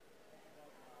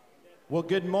Well,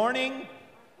 good morning.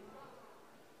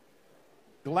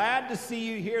 Glad to see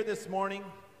you here this morning.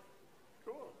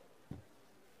 Cool.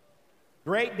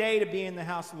 Great day to be in the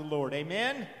house of the Lord.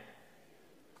 Amen.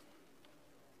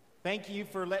 Thank you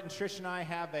for letting Trish and I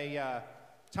have a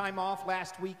time off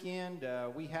last weekend.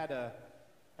 We had an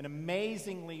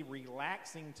amazingly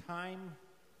relaxing time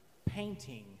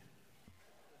painting.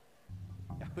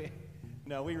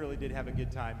 No, we really did have a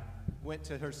good time. Went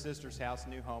to her sister's house,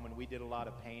 new home, and we did a lot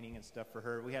of painting and stuff for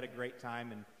her. We had a great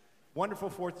time and wonderful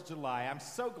 4th of July. I'm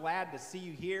so glad to see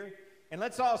you here. And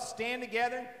let's all stand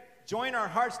together, join our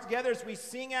hearts together as we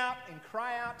sing out and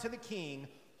cry out to the King,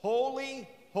 Holy,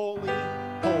 Holy,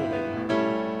 Holy.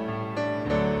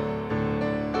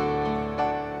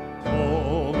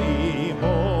 Holy,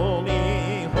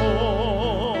 holy,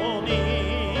 holy,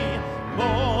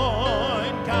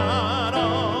 Lord God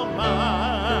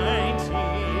Almighty.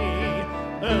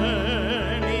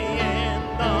 Early in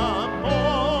the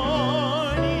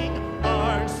morning,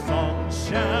 our song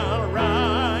shall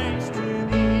rise to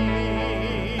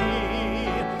thee.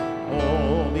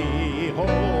 Holy,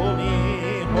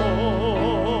 holy,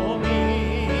 holy,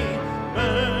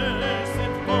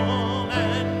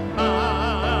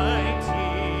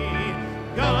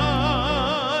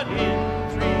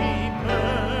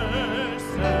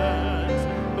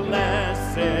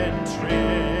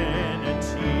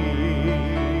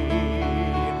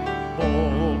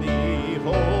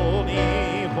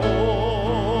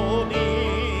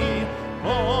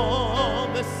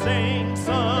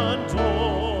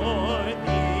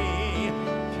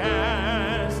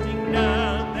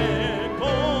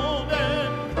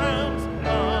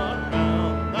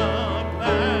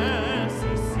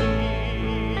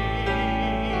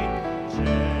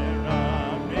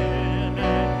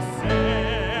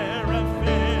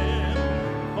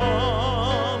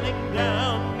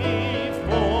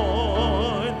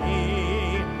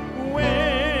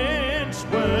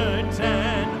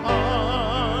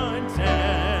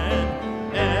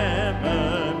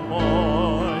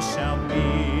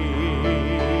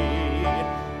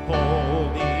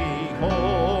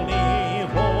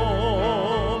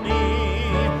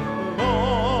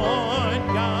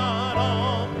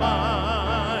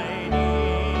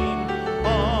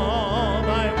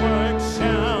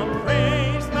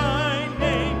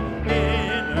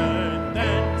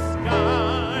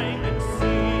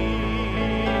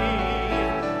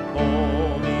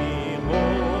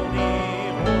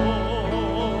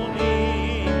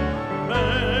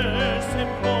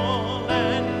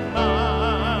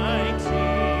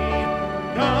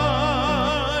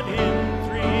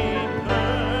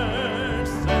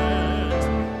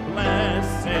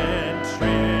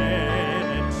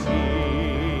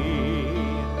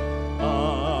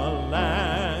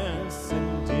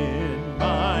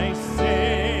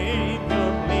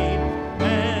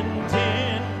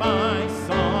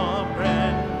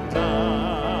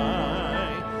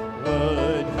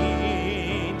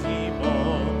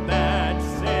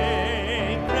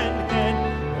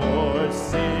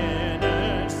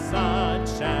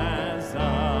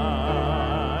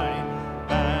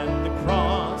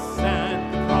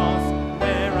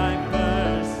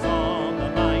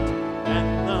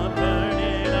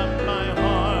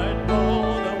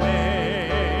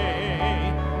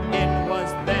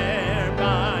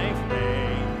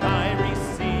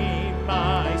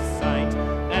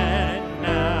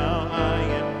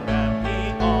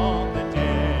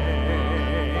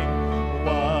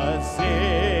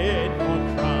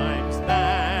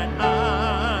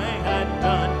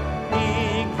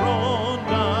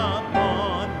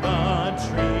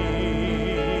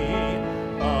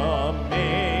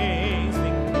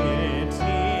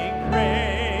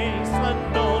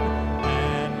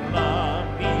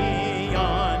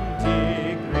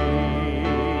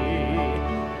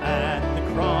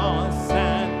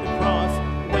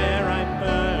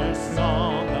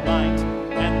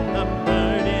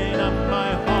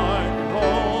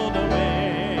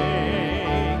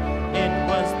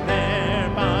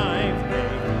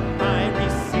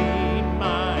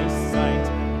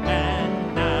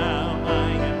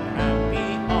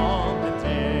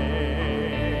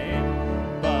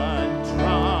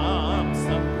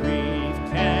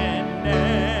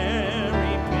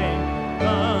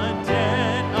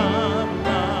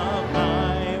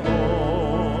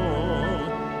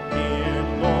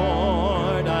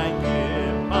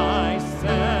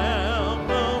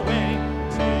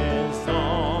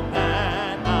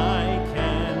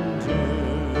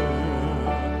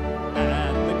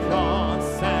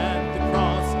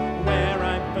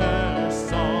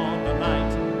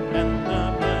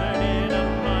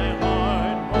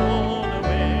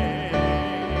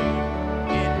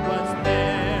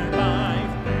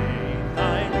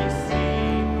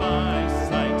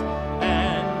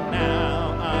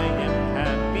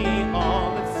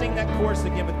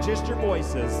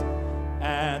 voices.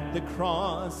 At the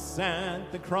cross,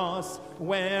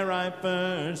 where I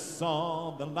first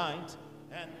saw the light,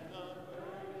 and the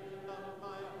burden of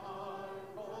my heart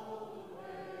rolled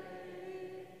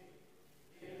away.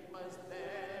 It was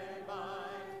there by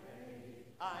faith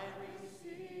I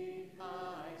received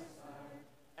my sight,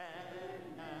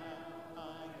 and now I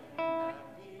am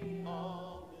happy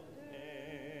all the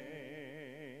day.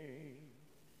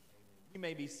 You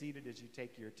may be seated as you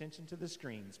take your attention to the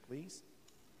screens, please.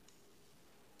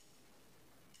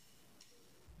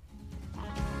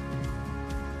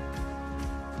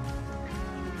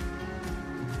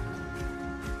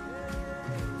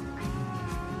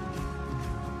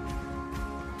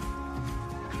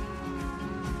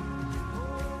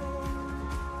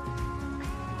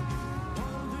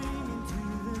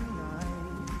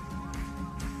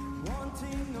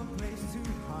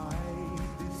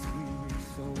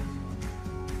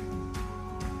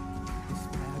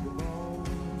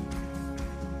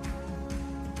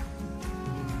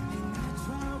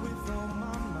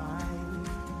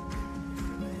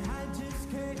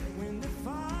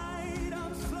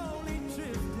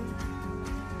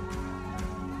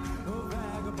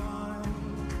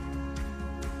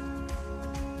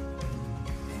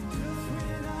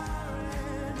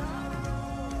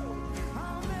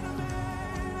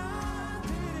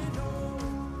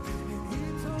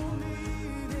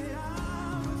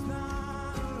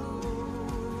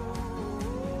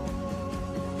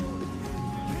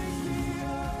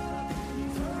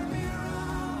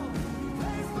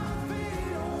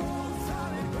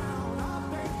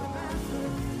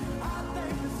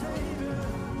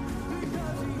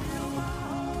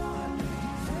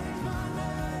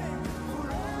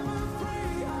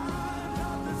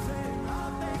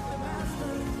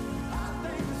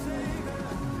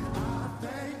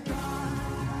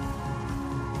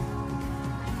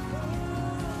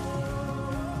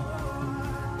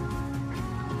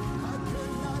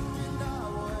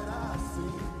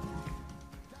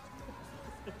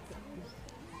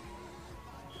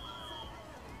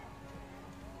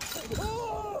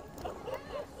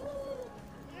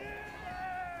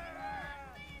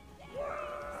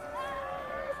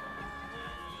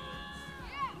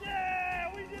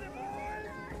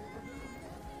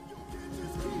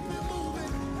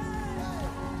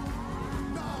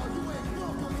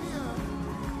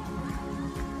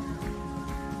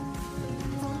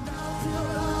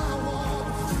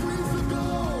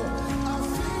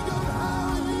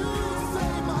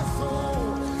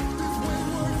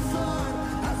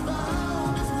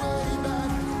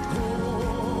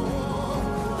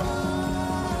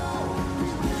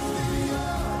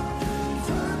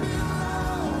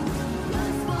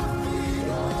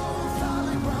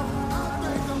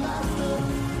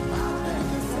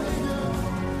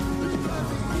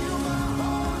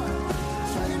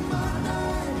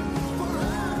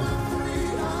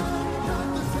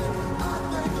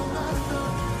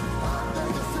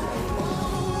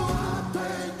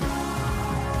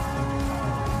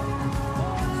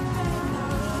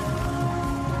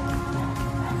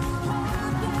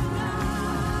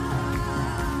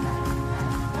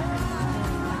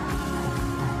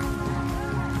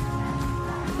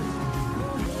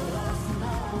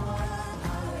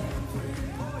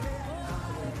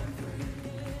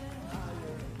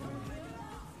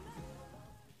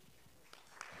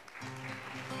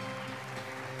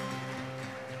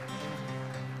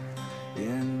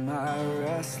 In my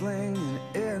wrestling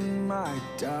and in my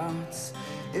doubts,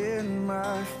 in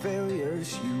my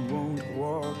failures, you won't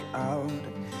walk out.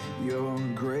 Your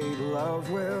great love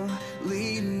will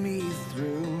lead me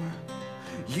through.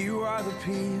 You are the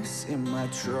peace in my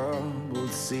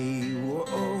troubled sea.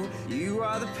 Whoa, you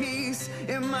are the peace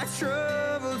in my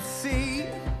troubled sea.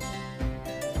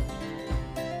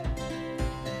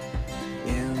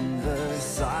 In the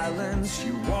silence,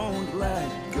 you won't let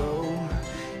go.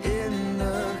 In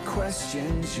the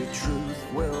questions, your truth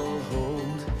will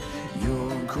hold.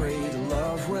 Your great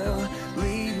love will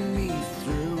lead me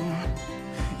through.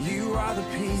 You are the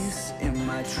peace in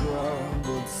my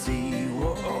troubled sea.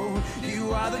 Whoa,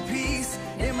 you are the peace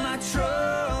in my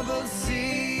troubled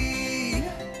sea.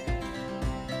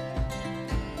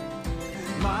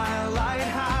 My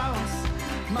lighthouse,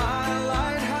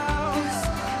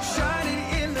 shining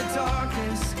in the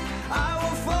darkness, I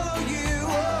will follow you.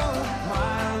 Oh,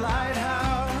 my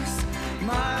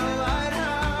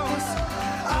lighthouse,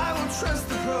 I will trust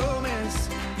the promise.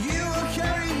 You will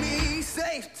carry me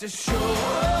safe to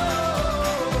shore.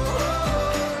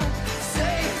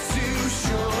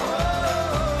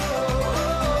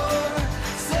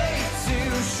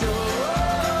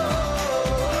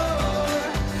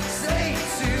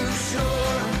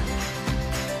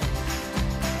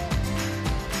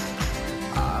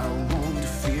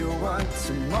 what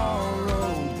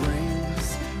tomorrow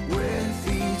brings. With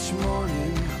each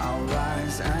morning I'll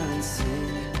rise and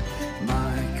sing.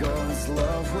 My God's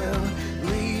love will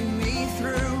lead me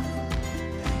through.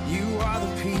 You are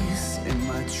the peace in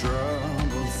my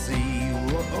troubled sea.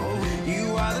 Whoa,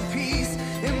 you are the peace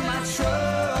in my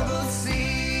troubled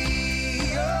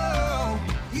sea. Oh,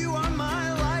 you are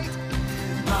my light,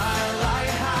 my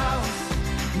lighthouse,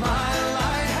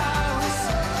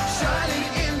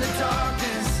 shining in the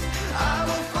darkness. I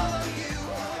will follow you.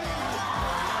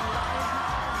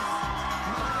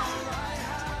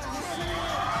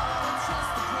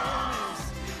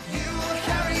 You will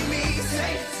carry me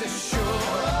safe to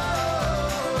shore.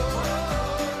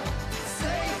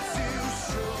 Safe to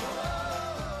shore.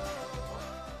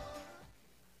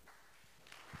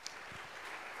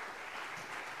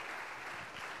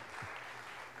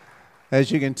 As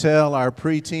you can tell, our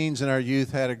preteens and our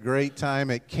youth had a great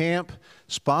time at camp.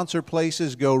 Sponsor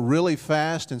places go really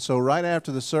fast, and so right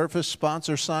after the service,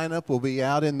 sponsor sign-up will be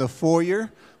out in the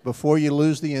foyer before you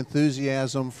lose the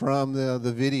enthusiasm from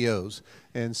the videos.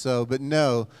 And so, but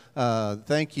no,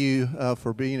 thank you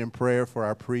for being in prayer for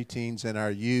our preteens and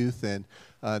our youth. And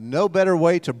no better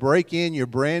way to break in your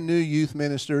brand new youth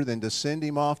minister than to send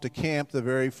him off to camp the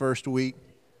very first week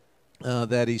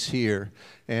that he's here.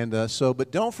 And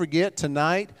but don't forget,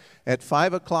 tonight at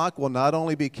 5 o'clock, we'll not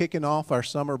only be kicking off our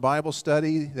summer Bible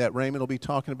study that Raymond will be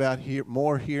talking about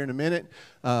more here in a minute,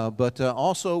 but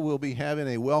also we'll be having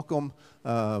a welcome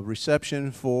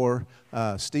reception for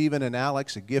Stephen and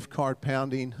Alex, a gift card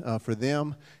pounding for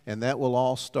them, and that will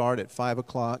all start at 5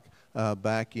 o'clock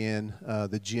back in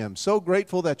the gym. So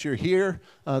grateful that you're here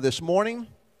this morning.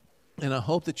 And I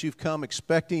hope that you've come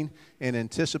expecting and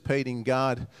anticipating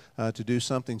God to do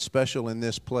something special in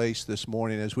this place this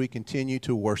morning as we continue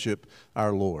to worship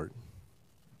our Lord.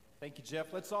 Thank you,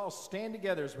 Jeff. Let's all stand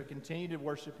together as we continue to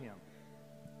worship Him.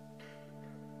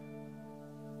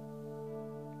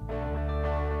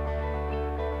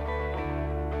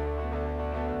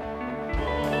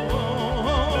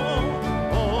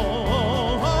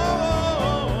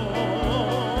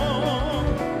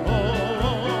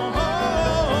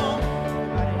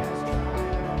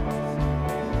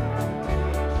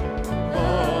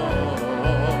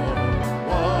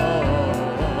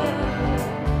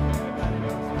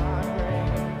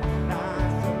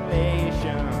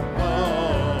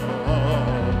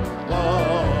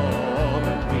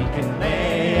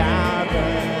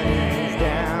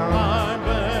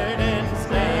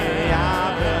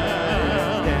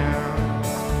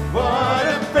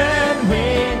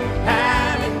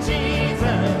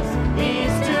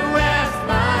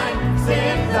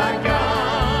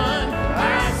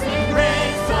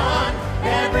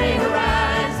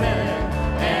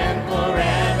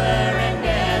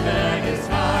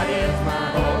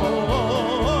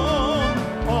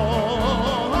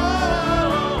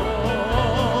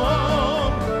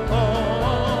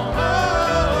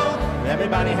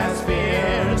 Everybody has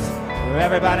fears,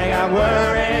 everybody got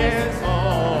worries.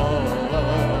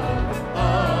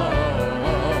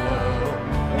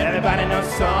 Everybody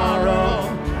knows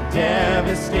sorrow,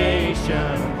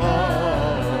 devastation.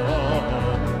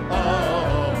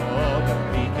 But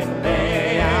we can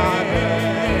lay our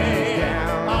burdens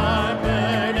down, our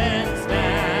burdens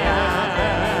down.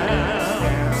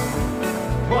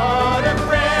 What a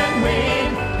friend we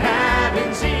have in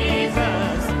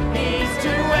Jesus. East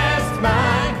to west,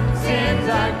 my sins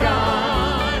are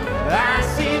gone. I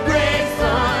see grace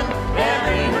on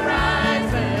every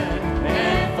horizon,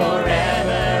 and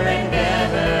forever and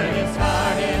ever His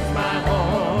heart is my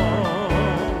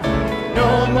home.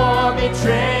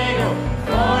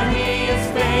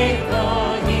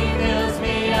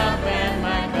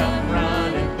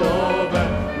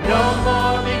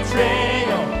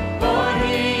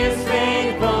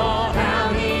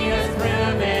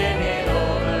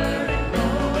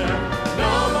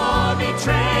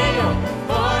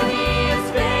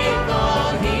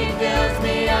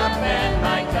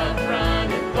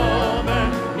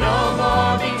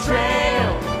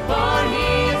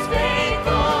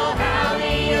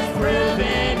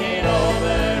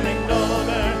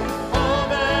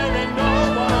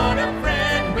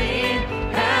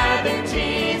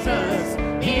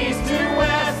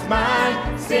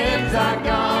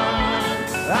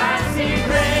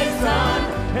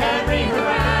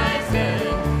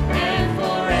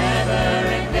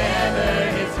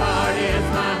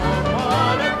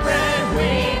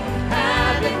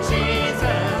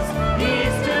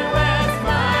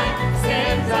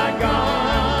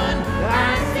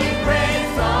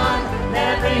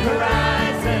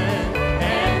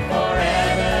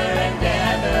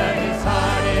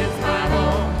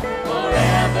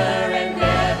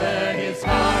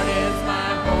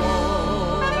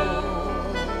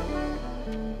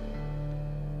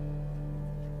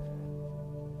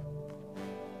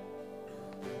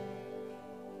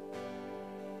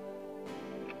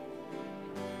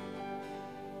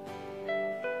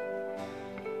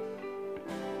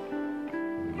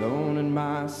 in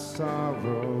my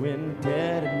sorrow and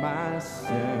dead in my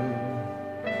sin.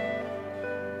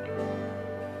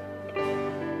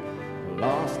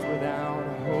 Lost without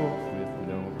hope with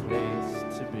no place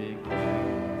to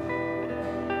begin.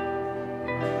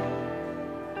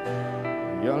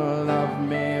 Your love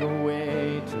made a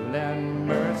way to let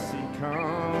mercy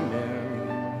come in.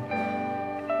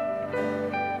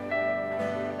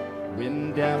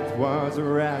 When death was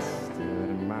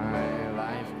arrested, my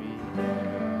life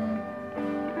began.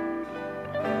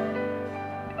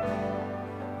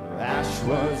 Ash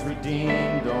was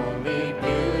redeemed, only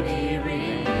beauty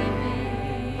remained.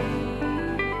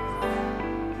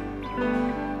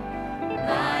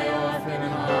 My orphan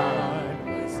heart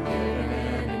was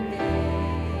given a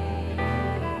name.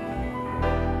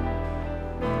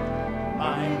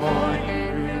 My mourning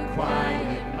grew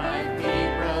quiet, my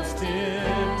feet rose to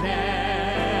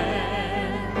dance.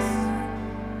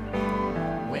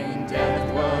 When death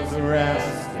was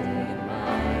arrested,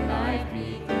 my life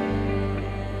began.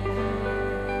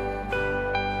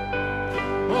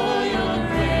 Oh, your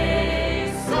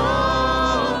grace so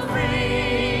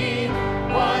free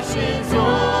washes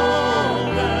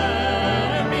over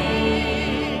me.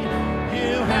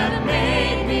 You have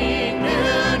made me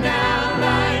new, now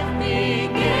life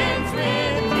begins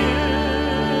with you.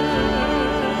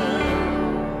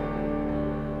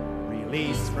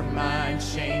 Released from my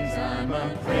chains, I'm a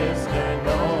prisoner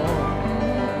no more.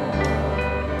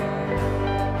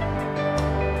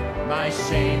 My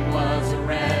shame was a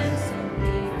ransom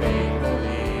he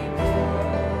faithfully bore.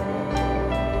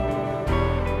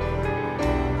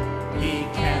 He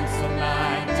canceled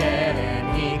my debt and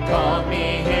he called me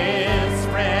his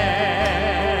friend.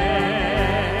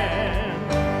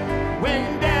 When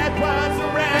death was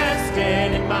arrested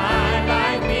and my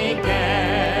life began.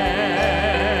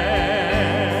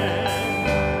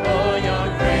 Oh, your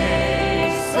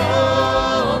grace so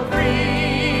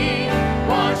free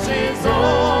washes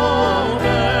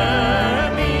over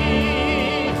me.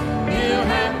 You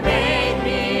have made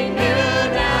me new,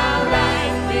 now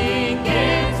life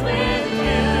begins with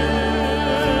you.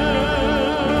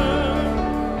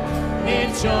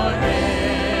 It's your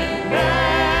endless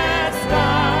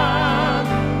love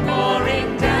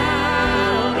pouring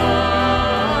down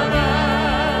on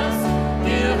us.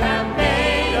 You have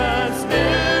made us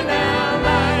new, now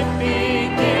life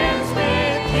begins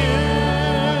with you.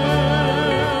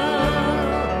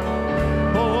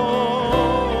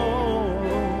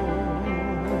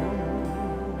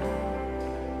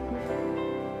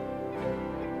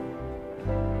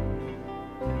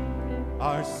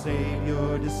 Our Savior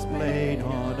displayed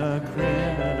on a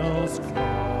criminal's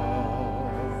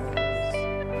cross.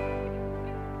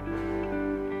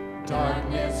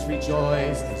 Darkness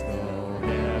rejoiced as though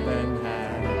heaven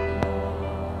had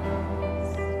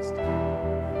lost.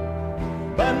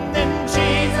 But then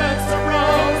Jesus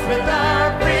arose with our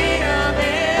freedom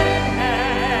in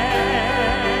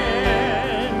hand.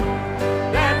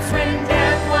 That's when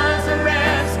death was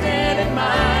arrested and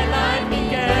my life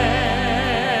began.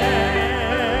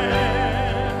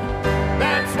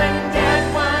 That's when death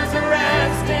was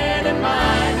arrested and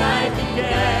my life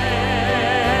began.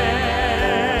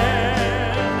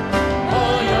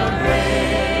 Oh, your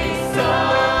grace so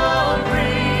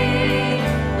free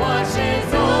washes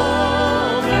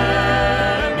over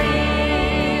me.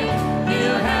 You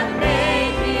have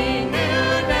made me new,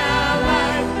 now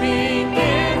life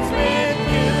begins with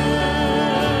you.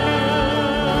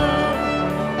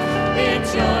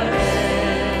 It's your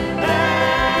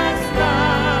endless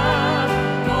love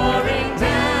pouring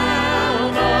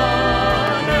down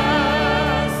on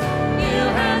us. You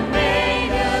have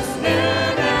made us new,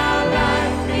 now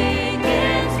life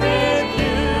begins with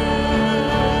you.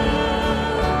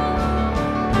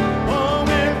 Oh,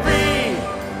 we're free,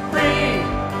 free,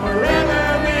 forever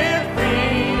we're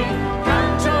free.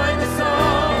 Come join the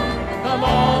song of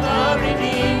all the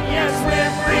redeemed. Yes,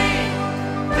 we're free,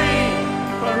 free,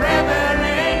 forever,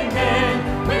 amen.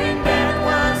 When death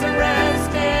was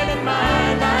arrested and my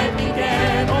life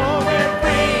began. Oh, we're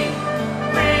free,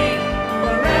 free,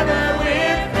 forever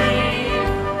we're free.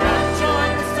 Come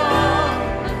join the song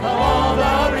of all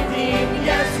the redeemed.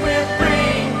 Yes, we're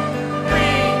free,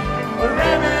 free,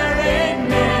 forever,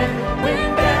 amen. When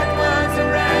death was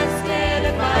arrested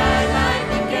and my life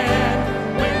began.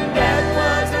 When death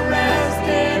was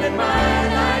arrested and my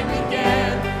life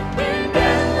began. When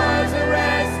death was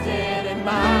arrested and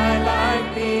my life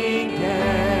began.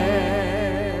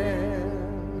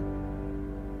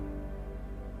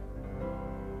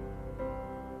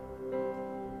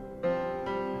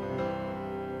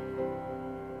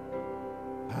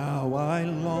 How I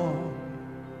long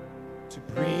to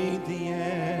breathe the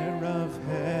air of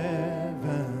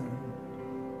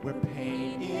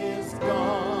pain is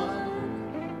gone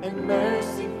and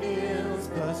mercy fills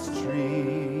the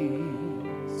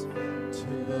streets, to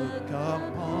look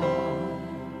upon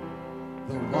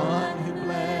the one who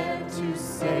bled to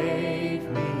save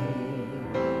me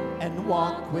and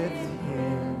walk with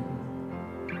him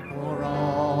for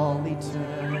all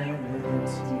eternity.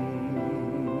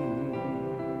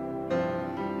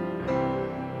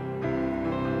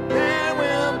 There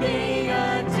will be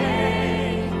a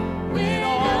day when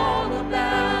all will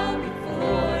bow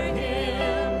before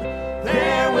him.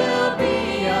 There will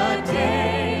be a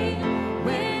day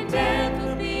when death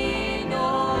will be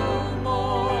no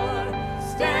more,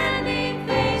 standing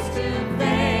face to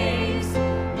face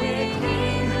with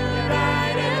he who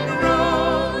died and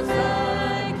rose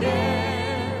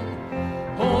again.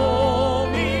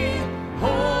 Holy,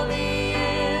 holy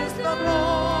is the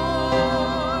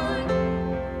Lord.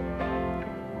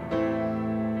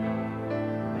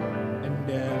 And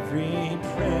every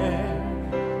prayer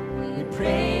we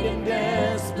prayed in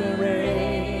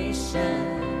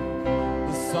desperation,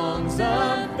 the songs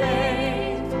of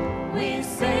faith we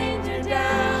sang through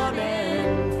doubt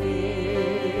and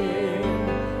fear.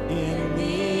 In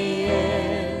the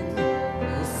end,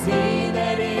 we'll see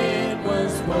that it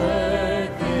was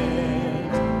worth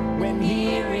it when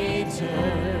he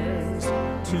returns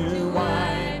to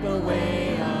wipe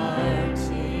away our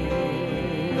tears.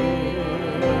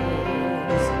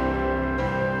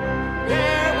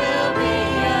 There will be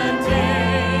a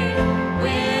day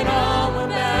when all will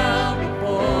bow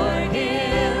before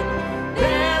him.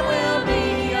 There will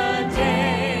be a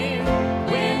day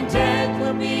when death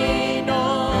will be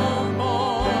no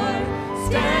more,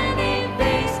 standing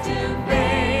face to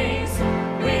face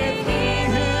with he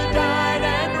who died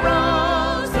and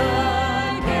rose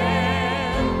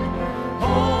again.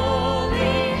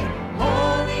 Holy,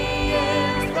 holy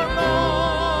is the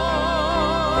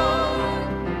Lord.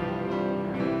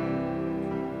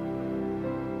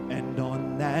 And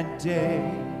on that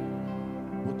day,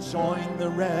 we'll join the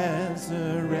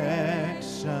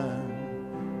resurrection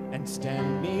and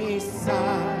stand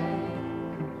beside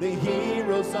the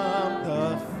heroes of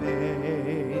the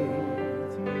faith.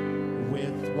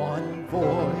 With one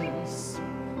voice,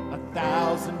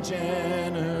 1,000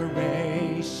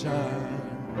 generations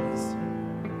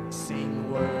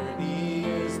sing, worthy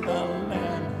is the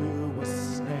Lamb who was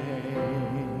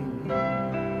slain.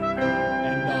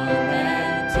 And on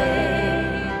that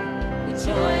day, we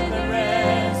join the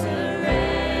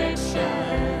resurrection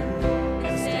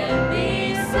and stand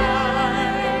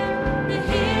beside the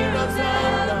heroes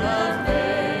of the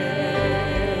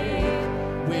faith.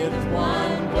 With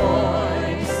one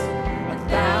voice,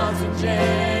 1,000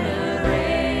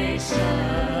 generations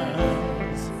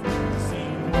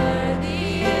sing,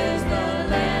 worthy is the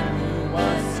Lamb who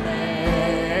was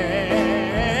slain.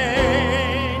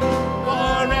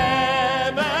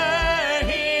 Forever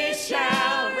he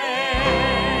shall reign.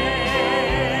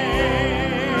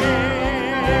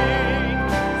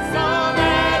 So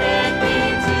let it be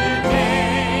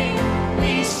today.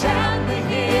 We shout the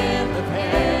hymn of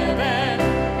heaven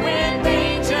with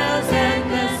angels and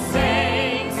the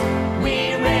saints. We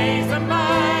raise a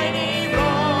mighty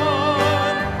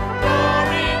roar.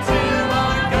 Glory to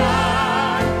our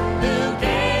God who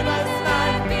gave us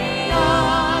life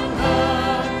beyond the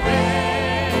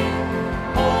grave.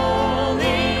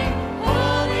 Holy,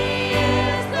 holy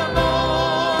is the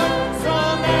Lord. So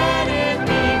let it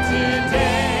be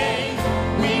today.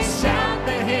 We shout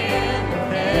the hymn of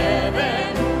heaven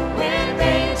with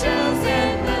angels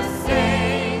and the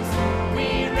saints. We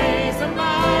raise a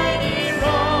mighty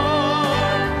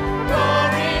roar.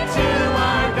 Glory to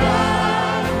our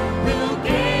God who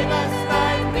gave us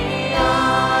life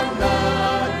beyond the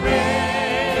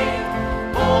grave.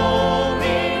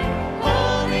 Holy,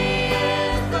 holy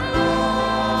is the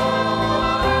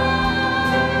Lord.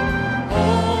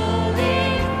 Holy,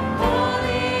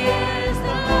 holy is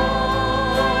the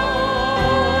Lord.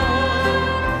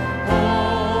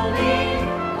 Holy,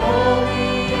 holy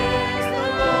is the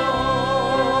Lord.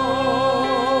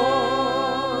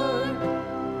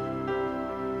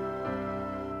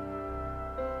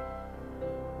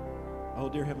 Oh,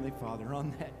 dear Heavenly Father,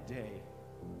 on that day,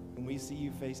 when we see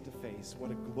you face to face,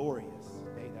 what a glorious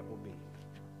day that will be.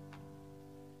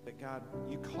 But God,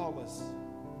 you call us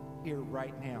here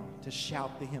right now to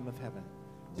shout the hymn of heaven,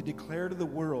 to declare to the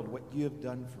world what you have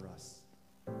done for us.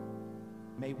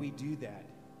 May we do that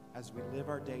as we live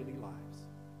our daily lives.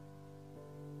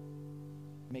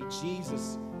 May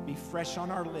Jesus be fresh on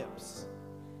our lips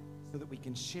so that we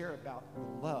can share about the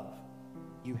love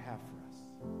you have for us,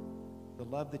 the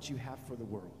love that you have for the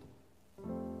world.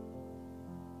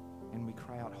 And we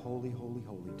cry out, holy, holy,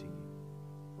 holy to you.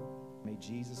 May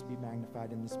Jesus be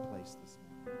magnified in this place this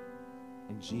morning.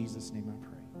 In Jesus' name I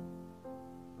pray.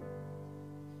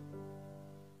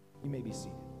 You may be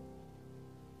seated.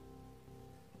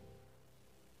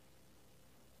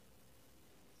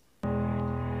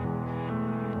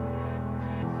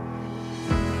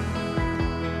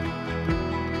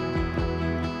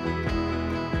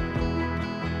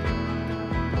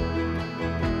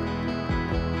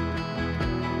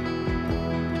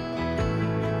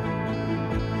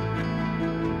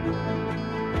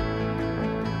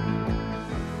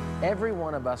 Every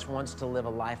one of us wants to live a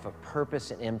life of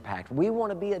purpose and impact. We want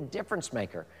to be a difference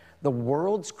maker. The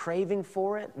world's craving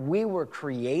for it. We were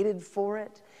created for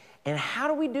it. And how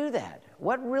do we do that?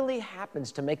 What really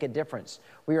happens to make a difference?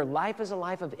 Well, your life is a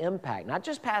life of impact, not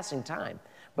just passing time,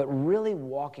 but really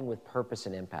walking with purpose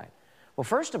and impact. Well,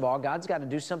 first of all, God's got to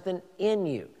do something in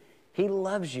you. He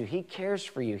loves you. He cares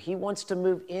for you. He wants to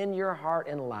move in your heart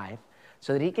and life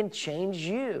so that He can change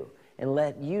you and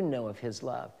let you know of His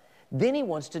love. Then He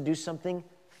wants to do something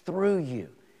through you.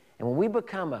 And when we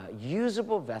become a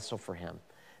usable vessel for Him,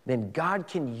 then God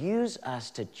can use us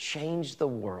to change the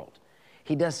world.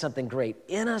 He does something great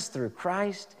in us through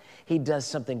Christ. He does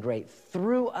something great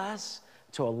through us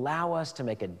to allow us to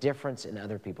make a difference in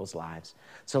other people's lives.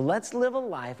 So let's live a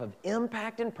life of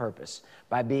impact and purpose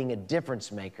by being a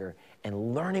difference maker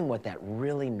and learning what that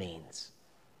really means.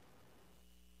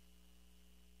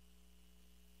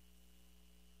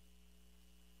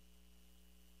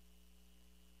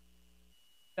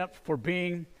 For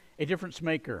being a difference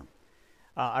maker.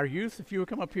 Our youth, if you would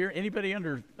come up here, anybody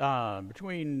under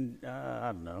between,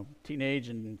 I don't know, teenage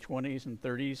and 20s and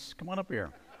 30s, come on up here.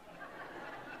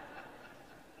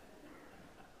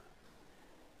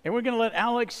 And we're going to let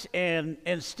Alex and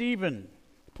Stephen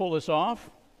pull this off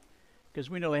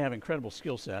because we know they have incredible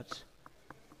skill sets.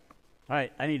 All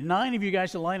right, I need 9 of you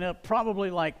guys to line up, probably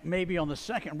like maybe on the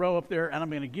second row up there, and I'm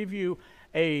going to give you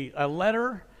a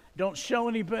letter. Don't show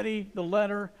anybody the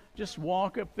letter. Just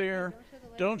walk up there.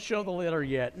 Don't show the letter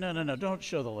yet. No, don't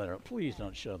show the letter. Please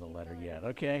don't show the letter yet,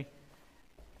 okay?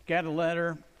 Got a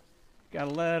letter. Got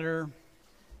a letter.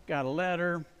 Got a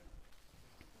letter.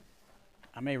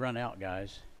 I may run out,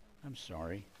 guys. I'm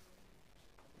sorry.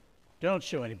 Don't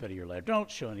show anybody your letter.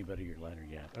 Don't show anybody your letter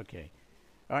yet. Okay.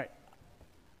 All right.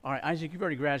 All right, Isaac, you've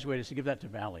already graduated, so give that to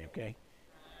Valley, okay?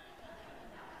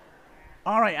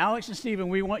 All right, Alex and Stephen,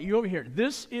 we want you over here.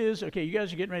 This is, okay, you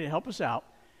guys are getting ready to help us out.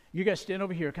 You guys stand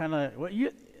over here, kind of, well,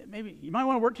 maybe you might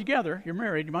want to work together. You're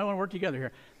married. You might want to work together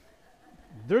here.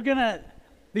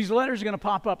 These letters are going to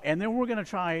pop up, and then we're going to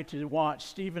try to watch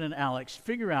Stephen and Alex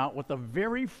figure out what the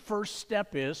very first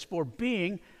step is for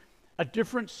being a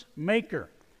difference maker,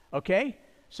 okay?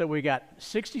 So we got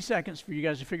 60 seconds for you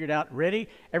guys to figure it out. Ready?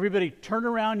 Everybody turn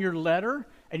around your letter,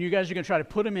 and you guys are going to try to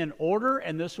put them in order,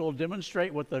 and this will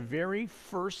demonstrate what the very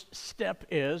first step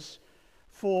is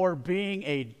for being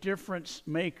a difference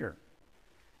maker.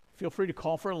 Feel free to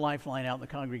call for a lifeline out in the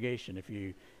congregation if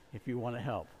you want to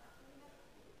help.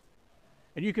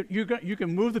 And you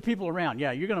can move the people around.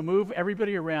 Yeah, you're going to move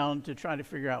everybody around to try to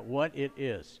figure out what it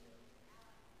is.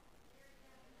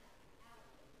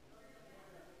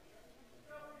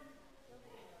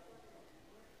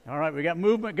 All right, we got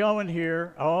movement going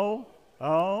here. Oh,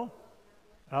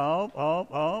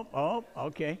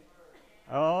 okay.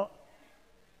 Oh.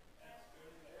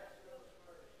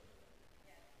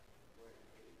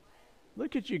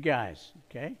 Look at you guys,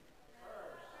 okay?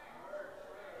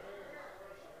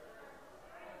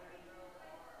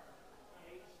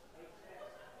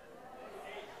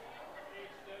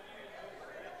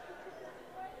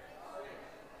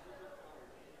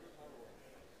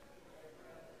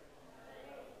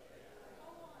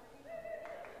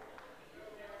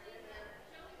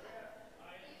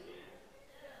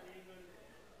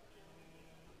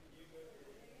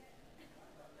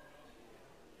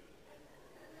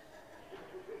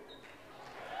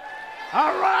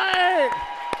 All right.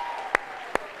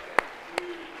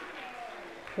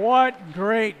 What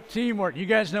great teamwork. You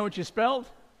guys know what you spelled?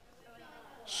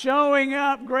 Showing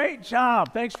up. Great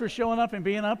job. Thanks for showing up and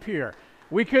being up here.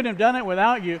 We couldn't have done it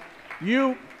without you.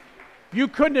 You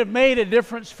couldn't have made a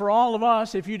difference for all of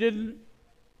us if you didn't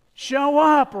show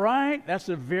up, right? That's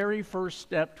the very first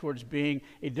step towards being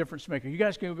a difference maker. You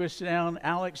guys can go sit down.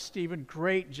 Alex, Stephen,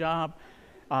 great job.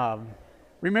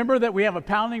 Remember that we have a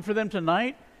pounding for them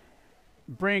tonight.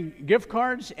 Bring gift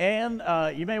cards, and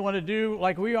you may want to do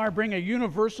like we are, bring a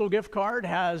universal gift card,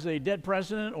 has a dead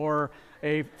president or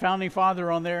a founding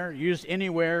father on there, used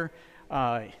anywhere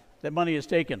that money is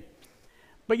taken.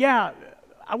 But yeah,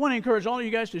 I want to encourage all of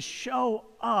you guys to show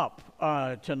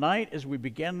up tonight as we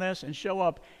begin this, and show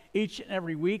up each and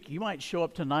every week. You might show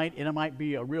up tonight and it might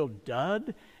be a real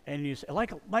dud, and you say,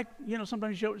 like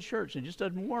sometimes you show up to church and it just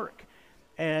doesn't work,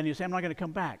 and you say, I'm not going to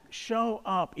come back. Show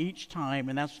up each time,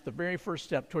 and that's the very first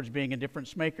step towards being a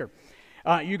difference maker.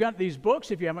 You got these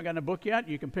books. If you haven't gotten a book yet,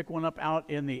 you can pick one up out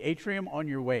in the atrium on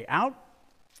your way out.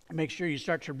 Make sure you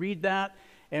start to read that,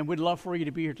 and we'd love for you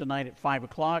to be here tonight at 5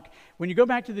 o'clock. When you go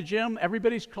back to the gym,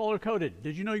 everybody's color-coded.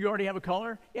 Did you know you already have a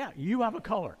color? Yeah, you have a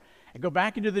color. And go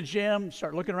back into the gym,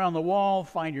 start looking around the wall,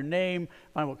 find your name,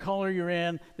 find what color you're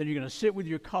in. Then you're going to sit with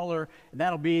your color, and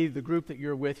that'll be the group that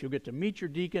you're with. You'll get to meet your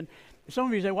deacon. Some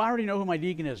of you say, well, I already know who my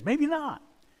deacon is. Maybe not.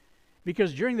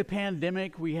 Because during the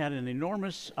pandemic, we had an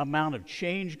enormous amount of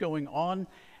change going on.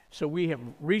 So we have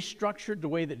restructured the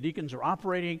way that deacons are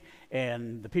operating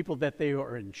and the people that they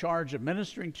are in charge of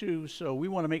ministering to. So we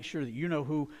want to make sure that you know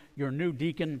who your new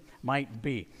deacon might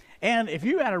be. And if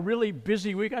you had a really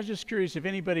busy week, I was just curious if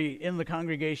anybody in the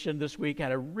congregation this week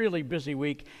had a really busy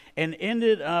week and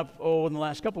ended up, in the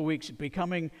last couple of weeks,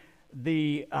 becoming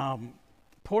the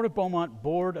Port of Beaumont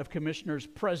Board of Commissioners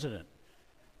president.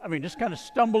 I mean, just kind of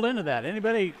stumbled into that.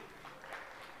 Anybody?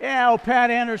 Yeah,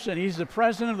 Pat Anderson, he's the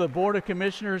president of the Board of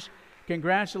Commissioners.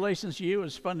 Congratulations to you. It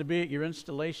was fun to be at your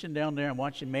installation down there and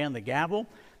watch you man the gavel.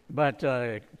 But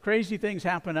crazy things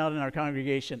happen out in our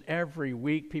congregation every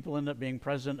week. People end up being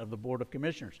president of the Board of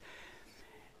Commissioners.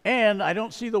 And I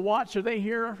don't see the Watts. Are they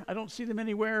here? I don't see them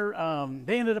anywhere.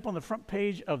 They ended up on the front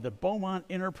page of the Beaumont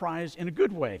Enterprise in a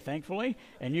good way, thankfully.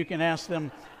 And you can ask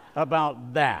them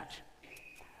about that.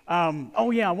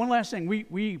 One last thing.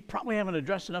 We probably haven't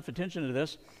addressed enough attention to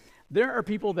this. There are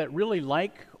people that really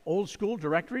like old school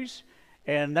directories,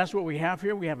 and that's what we have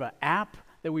here. We have an app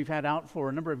that we've had out for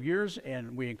a number of years,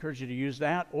 and we encourage you to use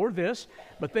that or this.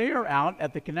 But they are out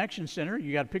at the Connection Center.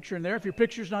 You got a picture in there. If your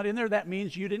picture's not in there, that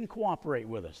means you didn't cooperate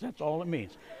with us. That's all it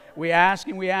means. We ask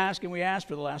and we ask and we ask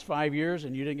for the last 5 years,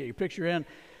 and you didn't get your picture in.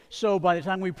 So by the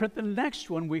time we print the next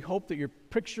one, we hope that your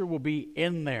picture will be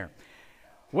in there.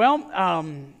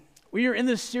 Well, we are in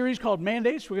this series called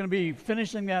Mandates. We're going to be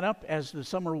finishing that up as the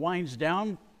summer winds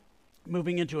down,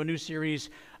 moving into a new series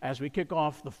as we kick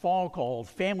off the fall called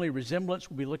Family Resemblance.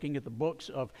 We'll be looking at the books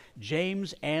of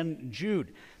James and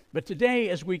Jude. But today,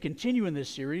 as we continue in this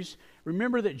series,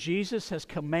 remember that Jesus has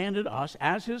commanded us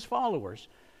as his followers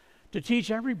to teach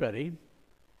everybody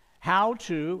how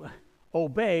to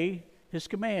obey his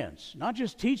commands. Not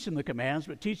just teach them the commands,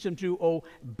 but teach them to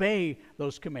obey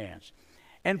those commands.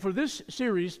 And for this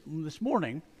series this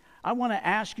morning, I want to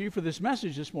ask you, for this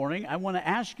message this morning, I want to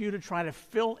ask you to try to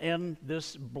fill in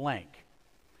this blank.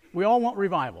 We all want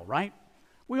revival, right?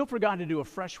 We hope for God to do a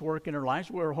fresh work in our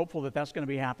lives. We're hopeful that that's going to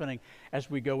be happening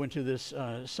as we go into this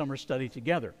summer study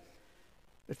together.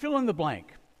 But fill in the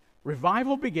blank.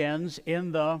 Revival begins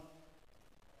in the...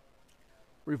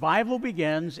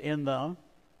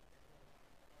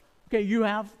 Okay, you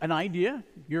have an idea,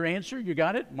 your answer, you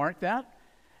got it, mark that.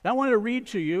 And I wanted to read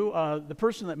to you the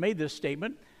person that made this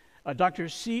statement, Dr.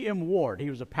 C.M. Ward.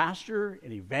 He was a pastor,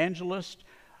 an evangelist,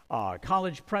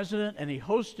 college president, and he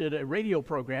hosted a radio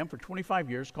program for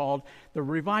 25 years called The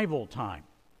Revival Time.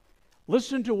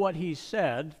 Listen to what he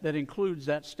said that includes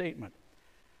that statement.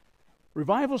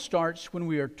 Revival starts when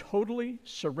we are totally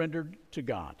surrendered to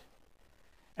God.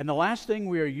 And the last thing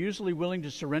we are usually willing to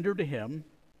surrender to him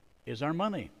is our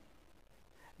money.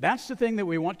 That's the thing that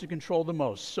we want to control the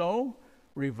most. So,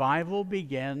 revival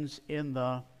begins in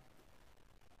the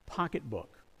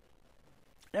pocketbook.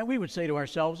 And we would say to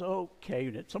ourselves,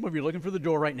 okay, some of you are looking for the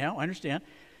door right now, I understand.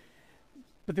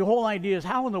 But the whole idea is,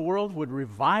 how in the world would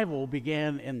revival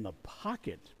begin in the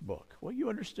pocketbook? Well, you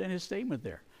understand his statement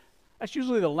there. That's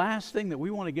usually the last thing that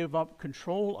we want to give up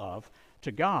control of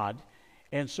to God,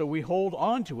 and so we hold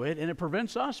on to it, and it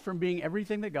prevents us from being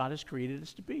everything that God has created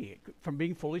us to be, from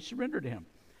being fully surrendered to him.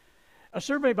 A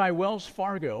survey by Wells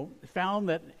Fargo found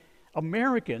that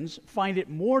Americans find it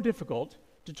more difficult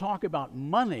to talk about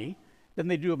money than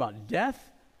they do about death,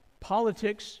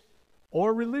 politics,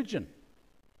 or religion.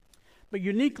 But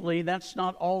uniquely, that's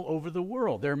not all over the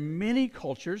world. There are many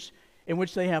cultures in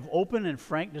which they have open and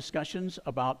frank discussions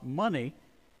about money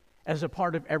as a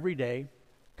part of everyday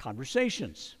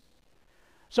conversations.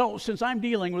 So, since I'm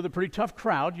dealing with a pretty tough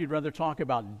crowd, you'd rather talk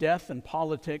about death and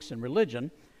politics and religion,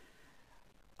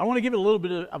 I want to give it a little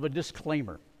bit of a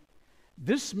disclaimer.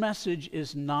 This message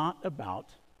is not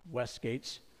about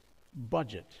Westgate's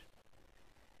budget.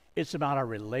 It's about our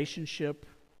relationship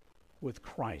with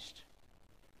Christ.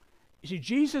 You see,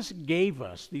 Jesus gave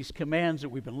us these commands that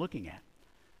we've been looking at,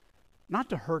 not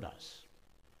to hurt us,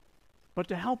 but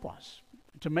to help us.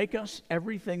 to make us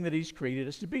everything that he's created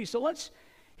us to be. So let's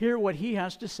hear what he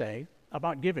has to say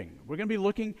about giving. We're going to be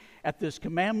looking at this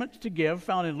commandment to give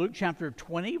found in Luke chapter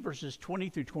 20, verses 20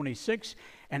 through 26,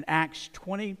 and Acts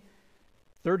 20,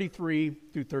 33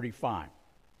 through 35.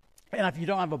 And if you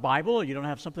don't have a Bible, or you don't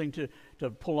have something to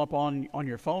pull up on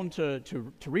your phone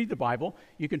to read the Bible,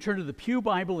 you can turn to the Pew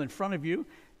Bible in front of you,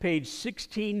 page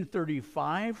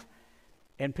 1635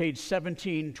 and page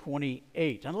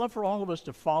 1728. I'd love for all of us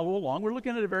to follow along. We're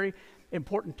looking at a very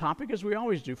important topic, as we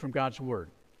always do, from God's Word.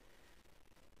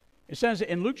 It says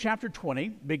in Luke chapter 20,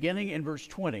 beginning in verse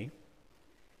 20,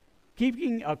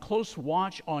 keeping a close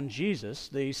watch on Jesus,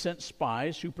 they sent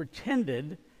spies who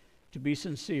pretended to be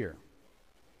sincere.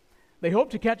 They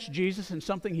hoped to catch Jesus in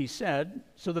something he said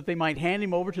so that they might hand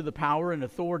him over to the power and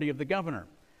authority of the governor.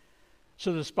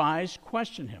 So the spies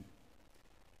questioned him.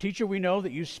 Teacher, we know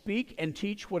that you speak and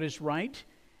teach what is right,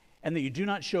 and that you do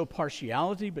not show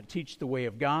partiality, but teach the way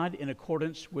of God in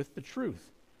accordance with the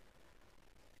truth.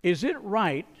 Is it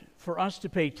right for us to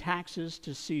pay taxes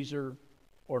to Caesar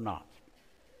or not?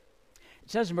 It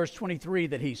says in verse 23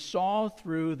 that he saw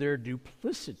through their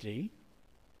duplicity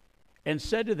and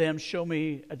said to them, show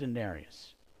me a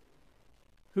denarius.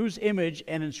 Whose image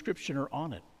and inscription are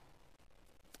on it?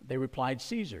 They replied,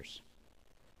 Caesar's.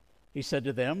 He said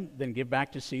to them, then give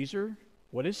back to Caesar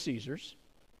what is Caesar's,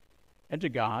 and to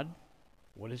God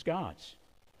what is God's.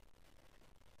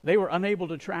 They were unable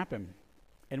to trap him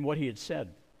in what he had said,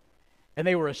 and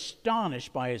they were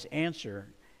astonished by his answer,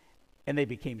 and they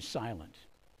became silent.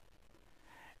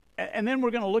 And then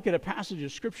we're going to look at a passage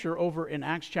of Scripture over in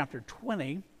Acts chapter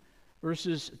 20,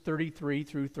 verses 33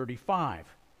 through 35.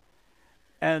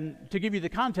 And to give you the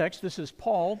context, this is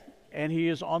Paul, and he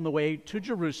is on the way to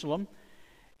Jerusalem.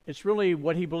 It's really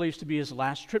what he believes to be his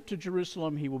last trip to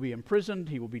Jerusalem. He will be imprisoned.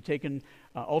 He will be taken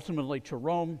ultimately to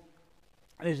Rome.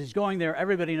 And as he's going there,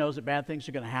 everybody knows that bad things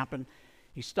are going to happen.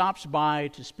 He stops by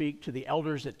to speak to the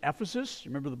elders at Ephesus.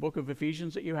 Remember the book of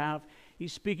Ephesians that you have?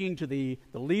 He's speaking to the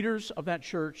leaders of that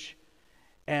church.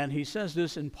 And he says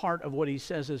this in part of what he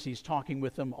says as he's talking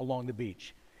with them along the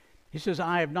beach. He says,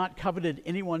 I have not coveted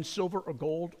anyone's silver or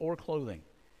gold or clothing.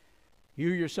 You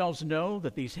yourselves know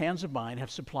that these hands of mine have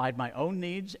supplied my own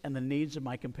needs and the needs of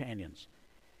my companions.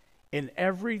 In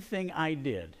everything I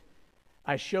did,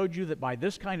 I showed you that by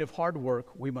this kind of hard work,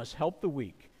 we must help the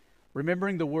weak,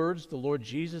 remembering the words the Lord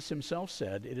Jesus himself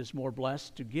said, it is more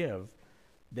blessed to give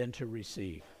than to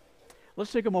receive.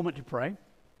 Let's take a moment to pray.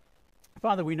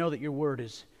 Father, we know that your word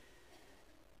is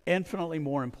infinitely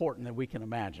more important than we can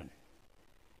imagine.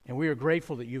 And we are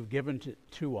grateful that you've given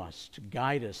to us to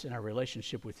guide us in our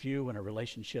relationship with you and our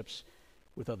relationships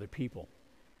with other people.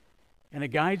 And it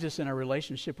guides us in our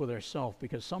relationship with ourselves,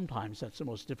 because sometimes that's the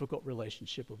most difficult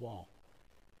relationship of all.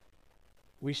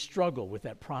 We struggle with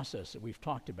that process that we've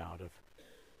talked about of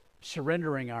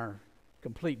surrendering our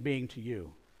complete being to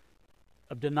you,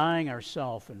 of denying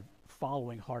ourselves and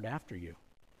following hard after you.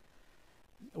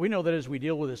 We know that as we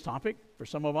deal with this topic, for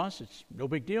some of us, it's no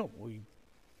big deal. We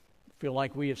feel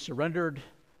like we have surrendered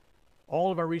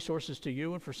all of our resources to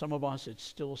you, and for some of us, it's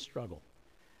still a struggle.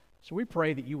 So we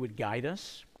pray that you would guide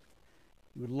us,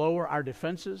 you would lower our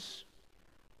defenses,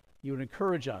 you would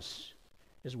encourage us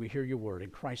as we hear your word. In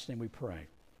Christ's name we pray.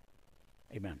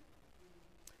 Amen.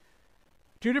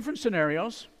 Two different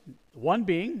scenarios, one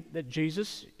being that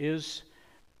Jesus is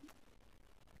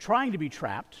trying to be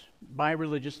trapped by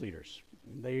religious leaders.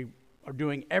 They are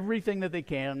doing everything that they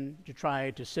can to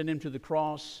try to send him to the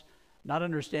cross, not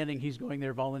understanding he's going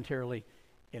there voluntarily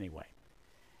anyway.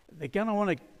 They kind of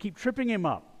want to keep tripping him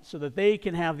up so that they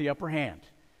can have the upper hand.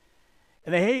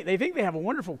 And they think they have a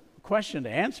wonderful question to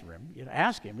answer him,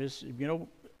 ask him is,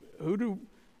 who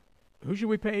should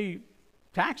we pay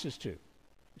taxes to?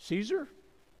 Caesar?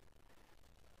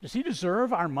 Does he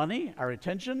deserve our money, our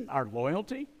attention, our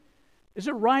loyalty? Is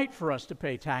it right for us to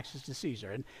pay taxes to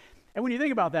Caesar? And when you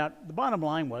think about that, the bottom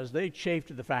line was they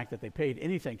chafed at the fact that they paid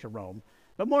anything to Rome.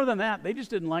 But more than that, they just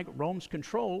didn't like Rome's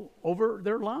control over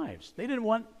their lives. They didn't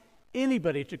want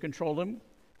anybody to control them.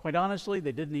 Quite honestly,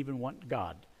 they didn't even want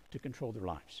God to control their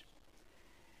lives.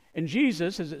 And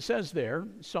Jesus, as it says there,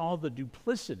 saw the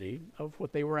duplicity of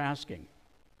what they were asking.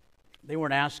 They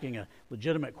weren't asking a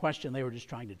legitimate question. They were just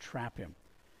trying to trap him.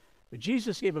 But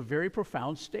Jesus gave a very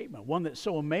profound statement, one that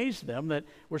so amazed them that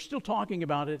we're still talking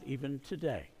about it even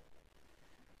today.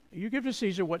 You give to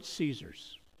Caesar what's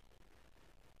Caesar's,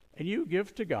 and you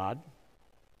give to God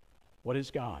what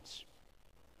is God's.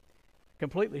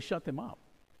 Completely shut them up.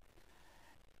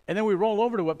 And then we roll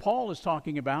over to what Paul is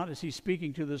talking about as he's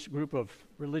speaking to this group of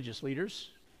religious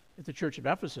leaders at the church of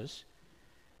Ephesus.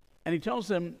 And he tells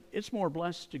them it's more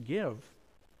blessed to give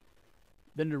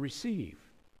than to receive.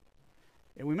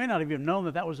 And we may not have even known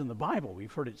that that was in the Bible.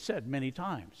 We've heard it said many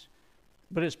times.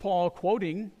 But it's Paul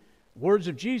quoting words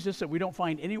of Jesus that we don't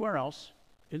find anywhere else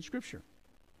in Scripture.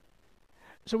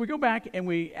 So we go back and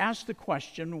we ask the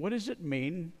question, what does it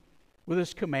mean with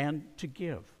this command to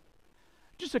give?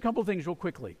 Just a couple things real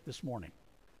quickly this morning.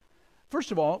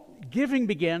 First of all, giving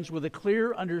begins with a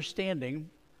clear understanding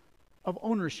of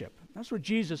ownership. That's what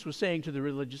Jesus was saying to the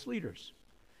religious leaders.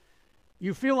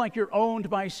 You feel like you're owned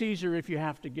by Caesar if you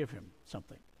have to give him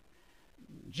something.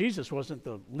 Jesus wasn't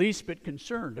the least bit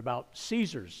concerned about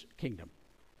Caesar's kingdom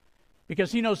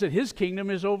because he knows that his kingdom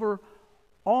is over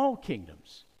all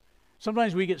kingdoms.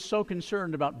 Sometimes we get so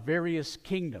concerned about various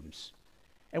kingdoms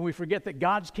and we forget that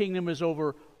God's kingdom is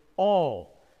over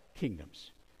all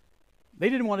kingdoms. They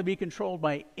didn't want to be controlled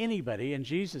by anybody, and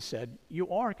Jesus said,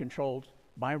 you are controlled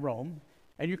by Rome,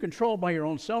 and you're controlled by your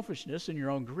own selfishness and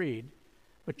your own greed,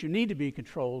 but you need to be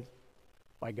controlled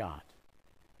by God,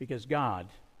 because God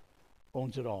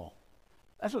owns it all.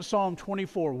 That's what Psalm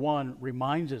 24:1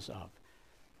 reminds us of.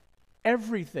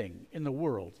 Everything in the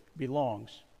world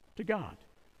belongs to God.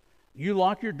 You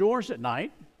lock your doors at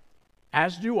night,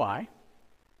 as do I,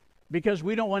 because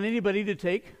we don't want anybody to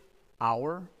take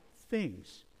our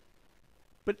things.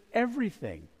 But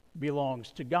everything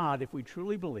belongs to God if we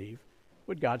truly believe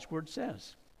what God's Word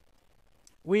says.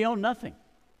 We own nothing,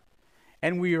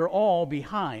 and we are all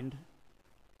behind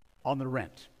on the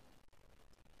rent.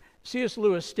 C.S.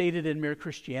 Lewis stated in Mere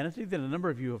Christianity, that a number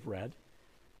of you have read,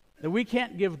 that we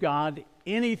can't give God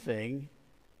anything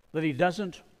that He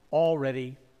doesn't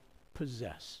already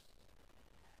possess.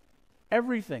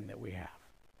 Everything that we have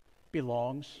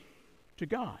belongs to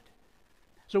God.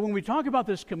 So when we talk about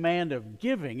this command of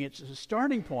giving, it's a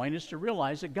starting point is to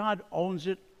realize that God owns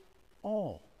it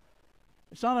all.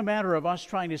 It's not a matter of us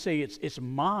trying to say it's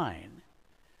mine.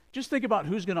 Just think about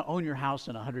who's going to own your house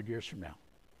in 100 years from now.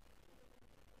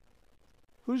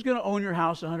 Who's going to own your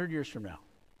house 100 years from now?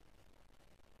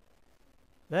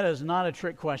 That is not a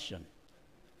trick question.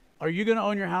 Are you going to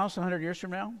own your house 100 years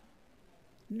from now?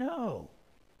 No.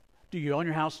 Do you own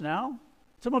your house now?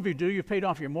 Some of you do. You've paid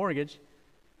off your mortgage.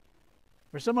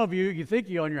 For some of you, you think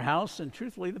you own your house, and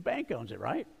truthfully, the bank owns it,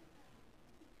 right?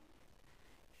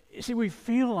 You see, we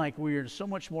feel like we are so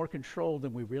much more controlled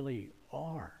than we really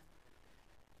are.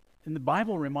 And the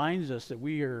Bible reminds us that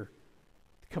we are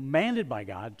commanded by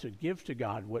God to give to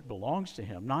God what belongs to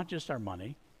Him, not just our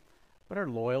money, but our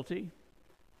loyalty,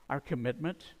 our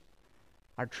commitment,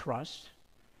 our trust,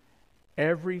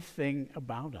 everything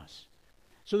about us.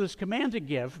 So this command to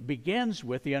give begins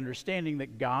with the understanding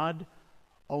that God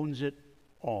owns it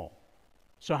all.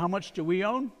 So how much do we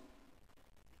own?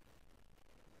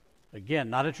 Again,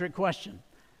 not a trick question.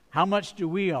 How much do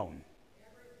we own?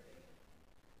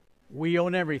 We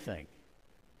own everything.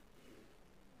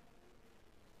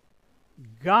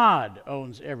 God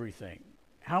owns everything.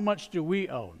 How much do we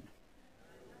own?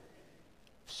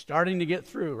 Starting to get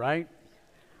through, right?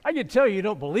 I can tell you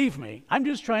don't believe me. I'm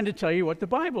just trying to tell you what the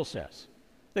Bible says.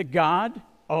 That God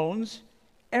owns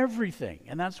everything.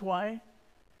 And that's why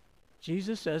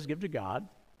Jesus says, give to God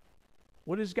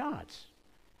what is God's.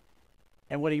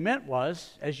 And what he meant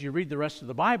was, as you read the rest of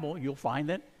the Bible, you'll find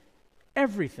that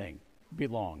everything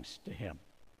belongs to him.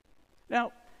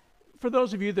 Now, for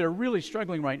those of you that are really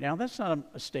struggling right now, that's not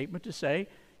a statement to say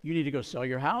you need to go sell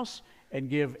your house and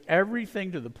give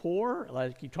everything to the poor,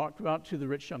 like he talked about to the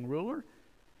rich young ruler.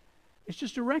 It's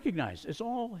just to recognize it's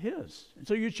all his. And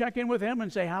so you check in with him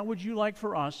and say, how would you like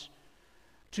for us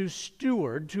to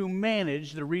steward, to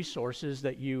manage the resources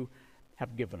that you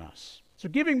have given us? So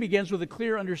giving begins with a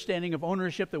clear understanding of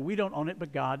ownership, that we don't own it,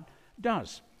 but God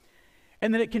does.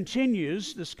 And then it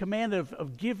continues, this command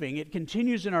of giving, it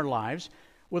continues in our lives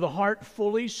with a heart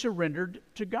fully surrendered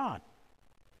to God.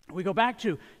 We go back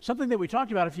to something that we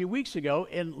talked about a few weeks ago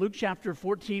in Luke chapter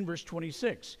 14, verse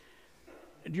 26.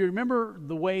 Do you remember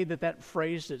the way that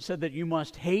phrase that said that you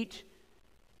must hate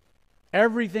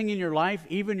everything in your life,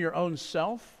 even your own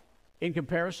self, in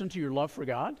comparison to your love for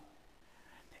God?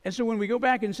 And so when we go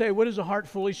back and say, what is a heart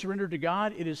fully surrendered to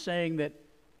God? It is saying that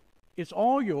it's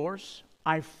all yours.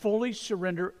 I fully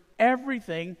surrender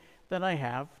everything that I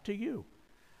have to you.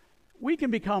 We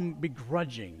can become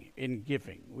begrudging in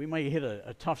giving. We may hit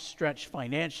a tough stretch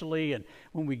financially, and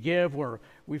when we give,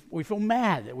 we feel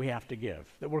mad that we have to give,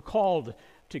 that we're called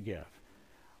to give.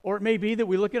 Or it may be that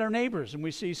we look at our neighbors and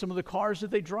we see some of the cars that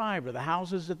they drive, or the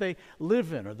houses that they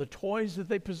live in, or the toys that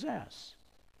they possess.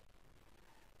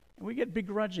 And we get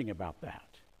begrudging about that.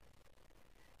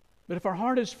 But if our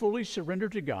heart is fully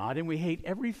surrendered to God and we hate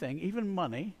everything, even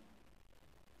money,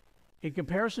 in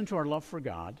comparison to our love for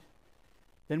God,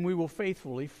 then we will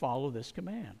faithfully follow this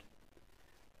command.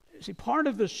 See, part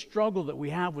of the struggle that we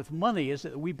have with money is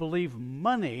that we believe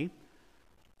money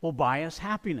will buy us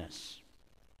happiness.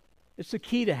 It's the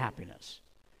key to happiness.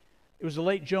 It was the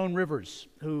late Joan Rivers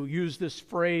who used this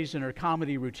phrase in her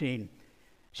comedy routine.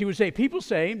 She would say, people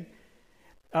say,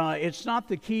 it's not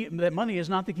the key, that money is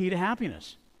not the key to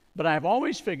happiness. But I've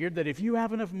always figured that if you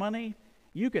have enough money,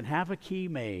 you can have a key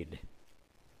made.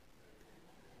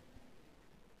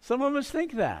 Some of us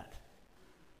think that.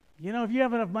 You know, if you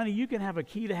have enough money, you can have a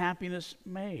key to happiness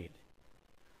made.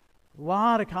 A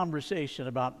lot of conversation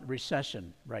about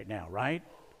recession right now, right?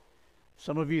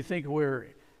 Some of you think we're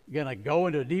going to go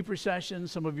into a deep recession.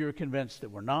 Some of you are convinced that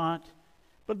we're not.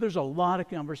 But there's a lot of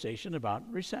conversation about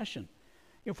recession.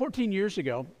 14 years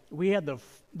ago, we had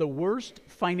the worst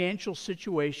financial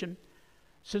situation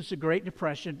since the Great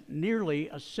Depression nearly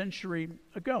a century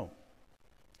ago.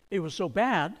 It was so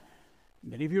bad,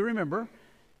 many of you remember,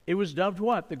 it was dubbed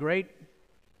what? The Great...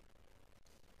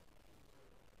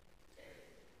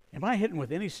 Am I hitting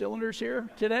with any cylinders here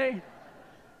today?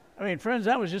 I mean, friends,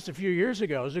 that was just a few years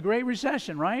ago. It was a Great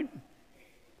Recession, right?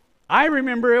 I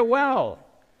remember it well.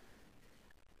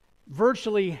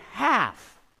 Virtually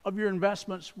half of your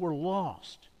investments were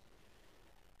lost.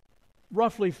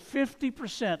 Roughly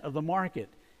 50% of the market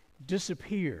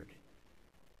disappeared.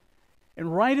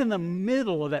 And right in the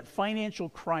middle of that financial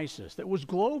crisis that was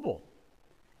global,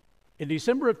 in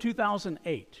December of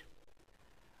 2008,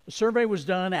 a survey was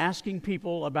done asking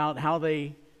people about how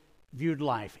they viewed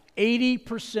life.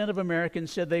 80% of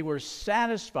Americans said they were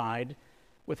satisfied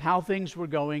with how things were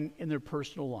going in their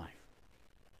personal life.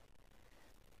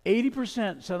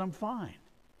 80% said, I'm fine.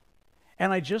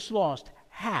 And I just lost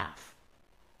half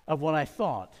of what I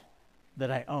thought that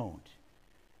I owned.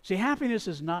 See, happiness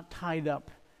is not tied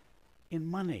up in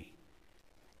money.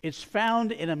 It's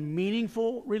found in a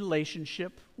meaningful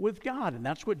relationship with God, and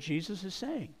that's what Jesus is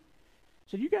saying. He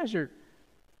said, you guys you're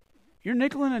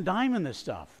nickeling and diming this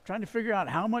stuff, trying to figure out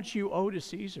how much you owe to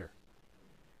Caesar.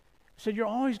 He said, you're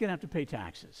always going to have to pay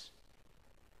taxes.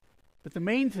 But the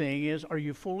main thing is, are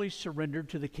you fully surrendered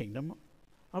to the kingdom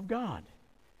of God?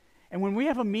 And when we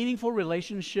have a meaningful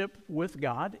relationship with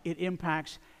God, it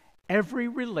impacts every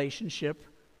relationship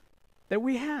that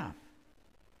we have.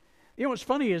 You know, what's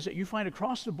funny is that you find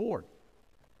across the board,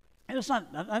 and it's not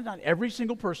every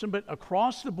single person, but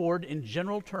across the board in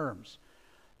general terms,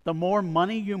 the more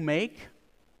money you make,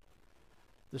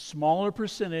 the smaller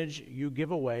percentage you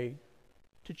give away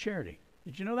to charity.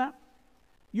 Did you know that?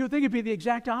 You would think it'd be the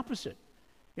exact opposite.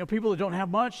 You know, people that don't have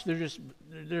much, they're just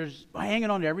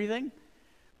hanging on to everything.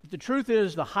 But the truth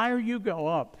is, the higher you go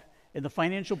up in the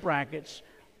financial brackets,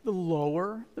 the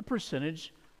lower the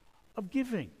percentage of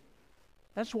giving.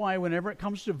 That's why whenever it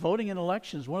comes to voting in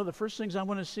elections, one of the first things I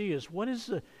want to see is, what is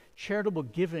the charitable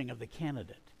giving of the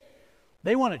candidate?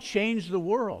 They want to change the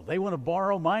world. They want to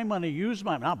borrow my money, use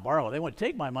my, not borrow, they want to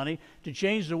take my money to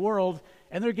change the world,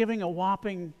 and they're giving a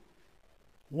whopping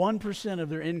 1% of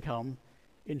their income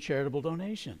in charitable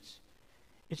donations.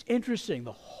 It's interesting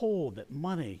the hold that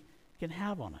money can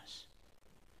have on us.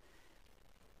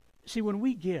 See, when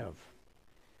we give,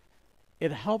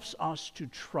 it helps us to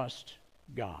trust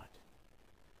God.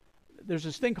 There's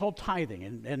this thing called tithing,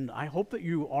 and I hope that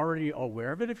you are already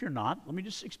aware of it. If you're not, let me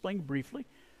just explain briefly.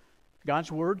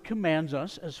 God's word commands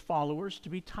us as followers to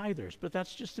be tithers, but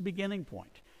that's just the beginning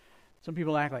point. Some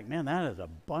people act like, man, that is a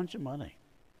bunch of money.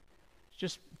 It's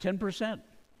just 10%.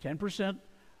 10%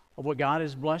 of what God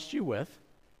has blessed you with,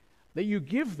 that you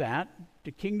give that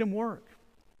to kingdom work.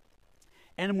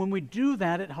 And when we do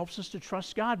that, it helps us to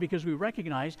trust God because we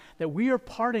recognize that we are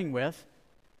parting with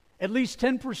at least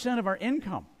 10% of our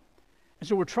income. And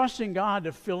so we're trusting God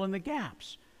to fill in the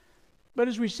gaps. But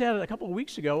as we said a couple of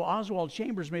weeks ago, Oswald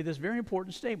Chambers made this very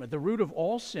important statement. The root of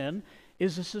all sin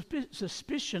is a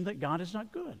suspicion that God is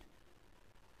not good.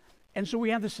 And so we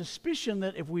have the suspicion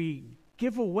that if we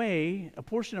give away a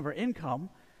portion of our income,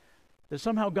 that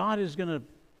somehow God is going to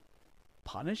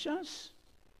punish us,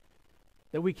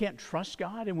 that we can't trust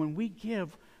God. And when we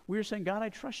give, we're saying, God, I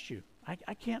trust you.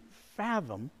 I can't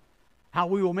fathom how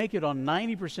we will make it on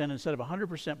 90% instead of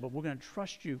 100%, but we're going to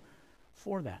trust you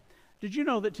for that. Did you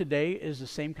know that today is the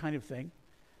same kind of thing?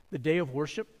 The day of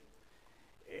worship.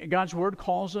 God's word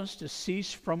calls us to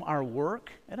cease from our work.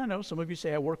 And I know some of you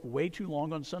say I work way too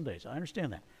long on Sundays. I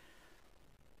understand that.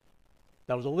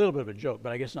 That was a little bit of a joke,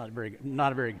 but I guess not a very,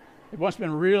 it must have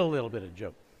been a real little bit of a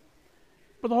joke.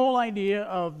 But the whole idea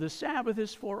of the Sabbath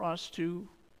is for us to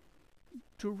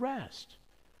rest.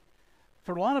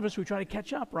 For a lot of us, we try to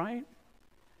catch up, right?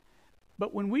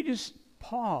 But when we just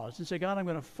pause and say, God, I'm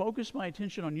going to focus my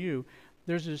attention on you,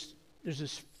 there's this there's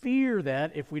this fear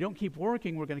that if we don't keep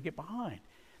working, we're going to get behind.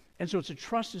 And so it's a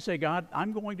trust to say, God,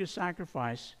 I'm going to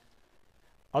sacrifice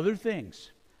other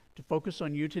things to focus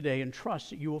on you today and trust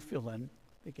that you will fill in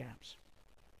the gaps.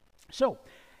 So,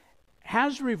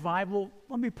 has revival,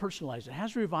 let me personalize it,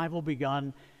 has revival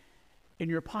begun in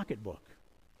your pocketbook?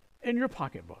 In your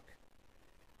pocketbook.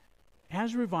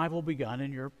 Has revival begun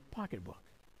in your pocketbook?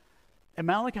 In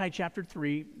Malachi chapter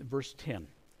 3, verse 10,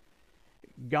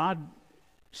 God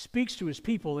speaks to his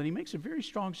people and he makes a very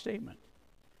strong statement.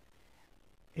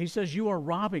 He says, you are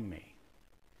robbing me.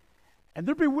 And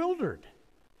they're bewildered.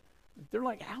 They're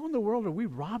like, how in the world are we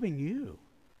robbing you?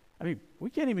 I mean, we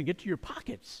can't even get to your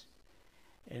pockets.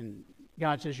 And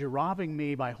God says, you're robbing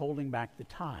me by holding back the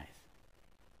tithe.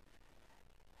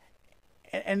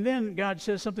 And then God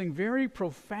says something very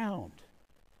profound.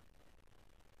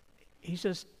 He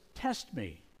says, test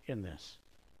me in this.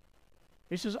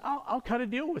 He says, I'll cut a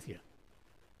deal with you.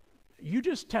 You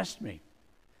just test me.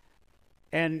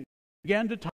 And began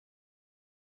to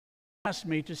test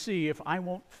me to see if I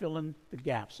won't fill in the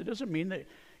gaps. It doesn't mean that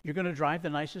you're going to drive the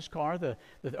nicest car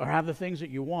or have the things that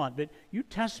you want, but you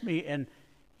test me and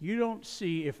you don't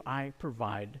see if I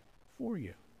provide for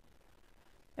you.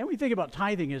 And we think about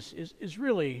tithing is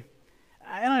really,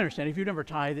 and I understand, if you've never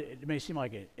tithed, it may seem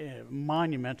like a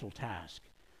monumental task.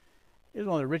 It's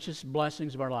one of the richest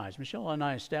blessings of our lives. Michelle and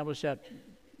I established that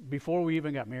before we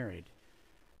even got married.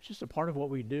 It's just a part of what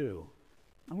we do,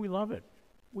 and we love it.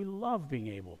 We love being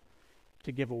able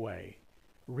to give away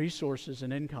resources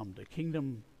and income to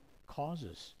kingdom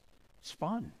causes. It's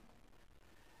fun.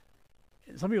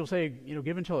 Some people say,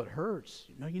 give until it hurts.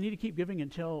 No, you need to keep giving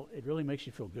until it really makes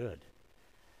you feel good.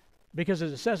 Because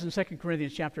as it says in 2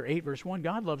 Corinthians chapter 8, verse 1,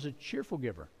 God loves a cheerful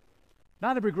giver,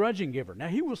 not a begrudging giver. Now,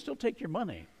 he will still take your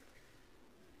money,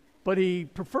 but he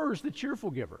prefers the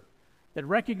cheerful giver that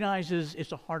recognizes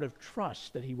it's a heart of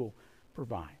trust that he will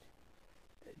provide.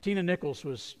 Tina Nichols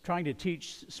was trying to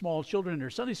teach small children in her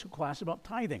Sunday school class about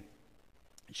tithing.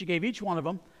 She gave each one of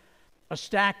them a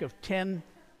stack of 10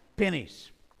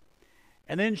 pennies.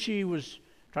 And then she was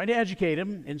trying to educate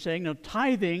them in saying, no,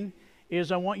 tithing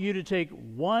is I want you to take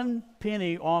 1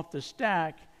 penny off the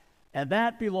stack, and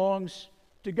that belongs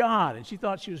to God. And she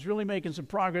thought she was really making some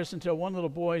progress until one little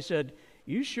boy said,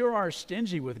 you sure are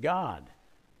stingy with God.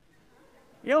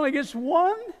 He only gets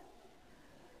 1?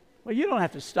 Well, you don't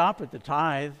have to stop at the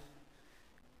tithe.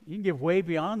 You can give way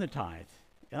beyond the tithe.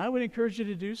 And I would encourage you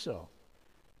to do so.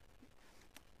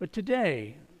 But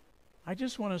today, I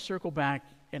just want to circle back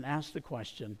and ask the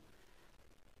question,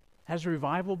 has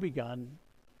revival begun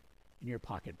in your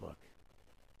pocketbook?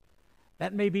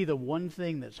 That may be the one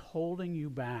thing that's holding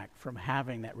you back from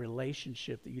having that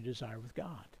relationship that you desire with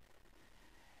God.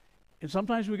 And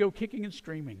sometimes we go kicking and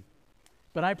screaming.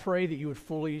 But I pray that you would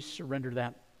fully surrender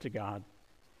that to God.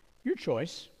 Your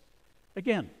choice.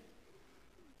 Again,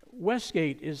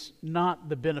 Westgate is not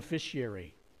the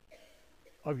beneficiary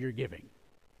of your giving.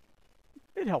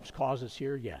 It helps causes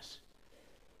here, yes.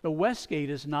 But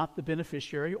Westgate is not the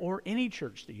beneficiary or any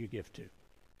church that you give to.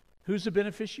 Who's the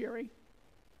beneficiary?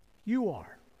 You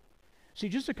are. See,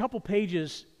 just a couple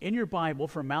pages in your Bible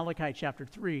from Malachi chapter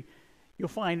 3, you'll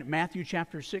find Matthew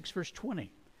chapter 6, verse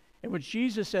 20, in which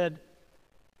Jesus said,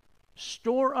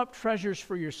 store up treasures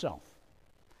for yourself.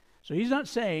 So he's not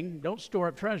saying don't store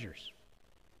up treasures.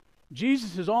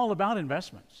 Jesus is all about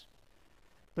investments.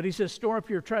 But he says store up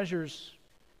your treasures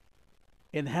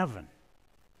in heaven.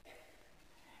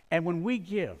 And when we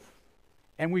give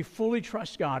and we fully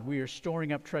trust God, we are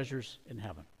storing up treasures in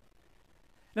heaven.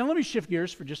 Now let me shift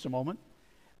gears for just a moment.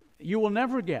 You will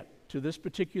never get to this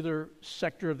particular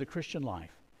sector of the Christian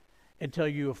life until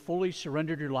you have fully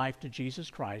surrendered your life to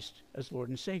Jesus Christ as Lord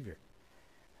and Savior.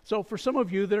 So for some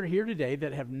of you that are here today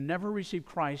that have never received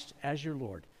Christ as your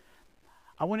Lord,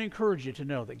 I want to encourage you to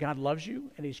know that God loves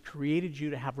you and he's created you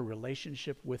to have a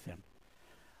relationship with him.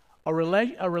 A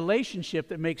relationship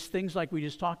that makes things like we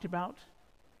just talked about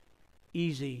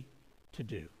easy to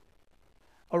do.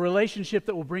 A relationship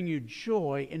that will bring you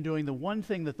joy in doing the one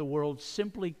thing that the world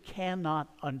simply cannot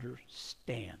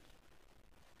understand.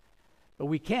 But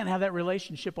we can't have that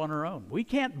relationship on our own. We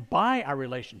can't buy our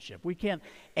relationship. We can't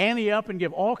ante up and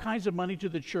give all kinds of money to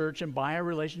the church and buy our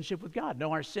relationship with God.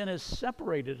 No, our sin has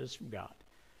separated us from God.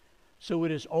 So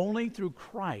it is only through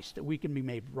Christ that we can be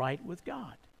made right with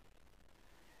God.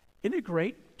 Isn't it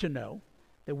great to know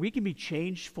that we can be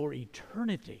changed for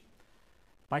eternity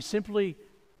by simply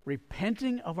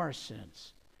repenting of our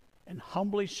sins and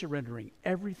humbly surrendering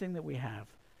everything that we have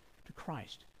to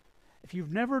Christ? If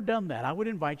you've never done that, I would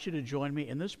invite you to join me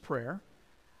in this prayer.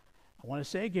 I want to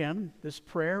say again, this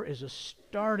prayer is a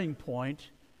starting point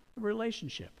of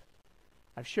relationship.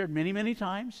 I've shared many, many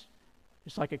times.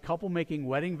 It's like a couple making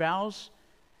wedding vows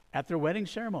at their wedding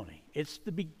ceremony. It's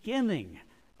the beginning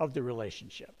of the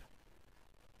relationship,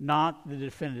 not the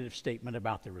definitive statement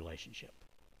about the relationship.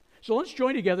 So let's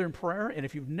join together in prayer, and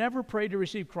if you've never prayed to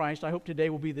receive Christ, I hope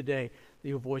today will be the day that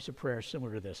you'll voice a prayer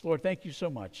similar to this. Lord, thank you so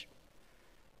much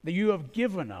that you have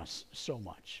given us so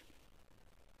much.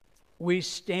 We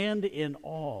stand in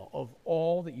awe of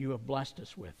all that you have blessed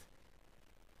us with.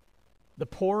 The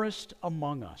poorest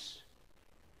among us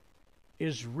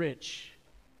is rich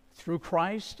through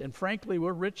Christ, and frankly,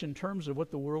 we're rich in terms of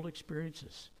what the world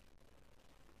experiences.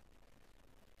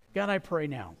 God, I pray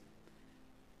now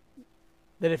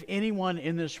that if anyone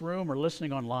in this room or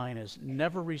listening online has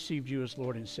never received you as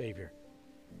Lord and Savior,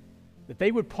 that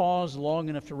they would pause long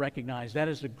enough to recognize that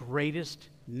is the greatest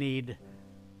need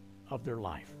of their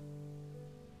life.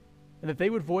 And that they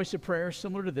would voice a prayer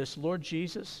similar to this: Lord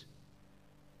Jesus,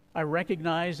 I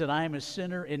recognize that I am a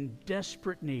sinner in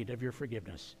desperate need of your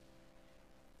forgiveness.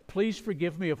 Please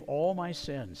forgive me of all my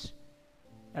sins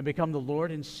and become the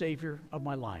Lord and Savior of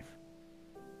my life.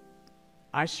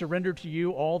 I surrender to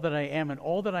you all that I am and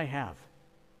all that I have.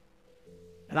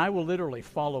 And I will literally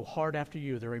follow hard after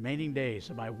you the remaining days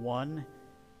of my one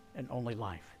and only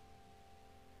life.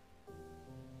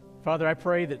 Father, I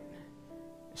pray that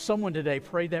someone today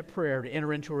prayed that prayer to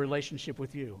enter into a relationship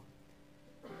with you.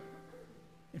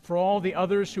 And for all the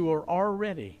others who are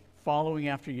already following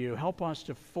after you, help us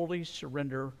to fully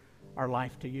surrender our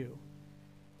life to you.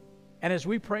 And as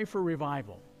we pray for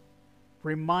revival,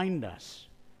 remind us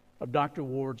of Dr.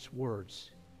 Ward's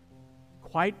words.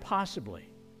 Quite possibly,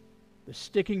 the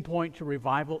sticking point to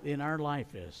revival in our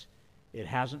life is it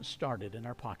hasn't started in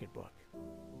our pocketbook.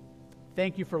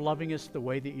 Thank you for loving us the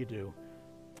way that you do.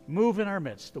 Move in our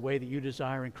midst the way that you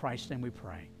desire. In Christ's name we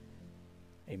pray.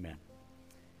 Amen.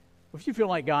 If you feel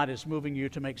like God is moving you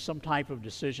to make some type of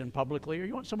decision publicly, or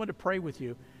you want someone to pray with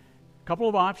you, a couple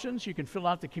of options. You can fill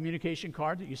out the communication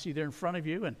card that you see there in front of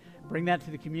you and bring that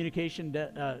to the communication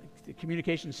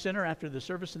center after the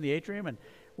service in the atrium, and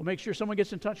we'll make sure someone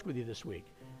gets in touch with you this week.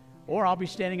 Or I'll be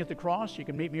standing at the cross. You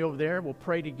can meet me over there. We'll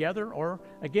pray together. Or,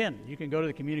 again, you can go to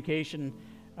the communication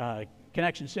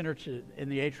connection center in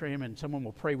the atrium, and someone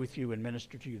will pray with you and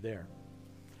minister to you there.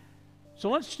 So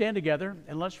let's stand together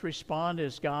and let's respond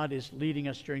as God is leading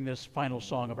us during this final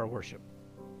song of our worship.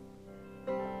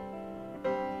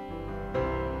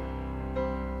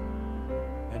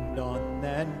 And on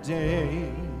that day,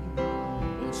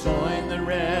 we'll join the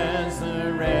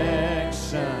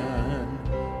resurrection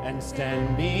and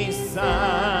stand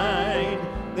beside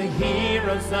the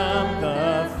heroes of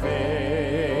the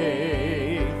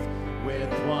faith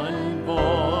with one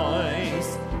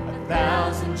voice,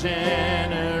 1,000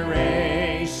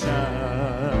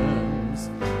 generations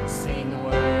sing,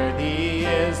 worthy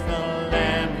is the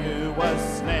Lamb who was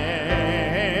slain.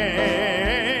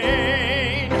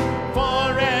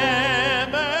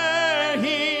 Forever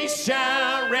he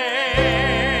shall reign.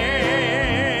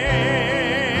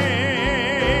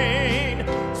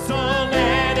 So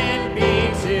let it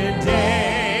be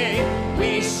today.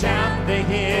 We shout the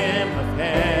hymn of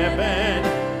heaven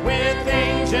with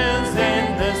angels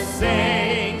and the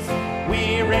saints.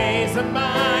 We raise a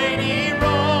mighty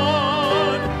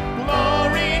roar,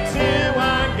 glory to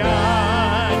our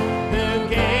God, who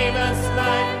gave us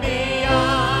life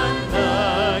beyond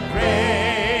the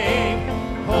grave.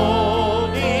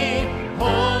 Holy,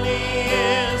 holy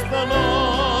is the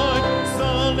Lord,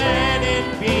 so let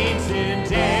it be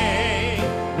today.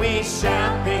 We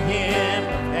shout the hymn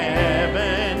of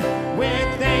heaven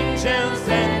with angels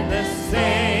and the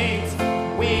saints.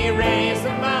 We raise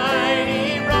a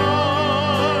mighty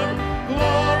roar,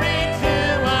 glory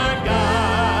to our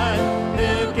God,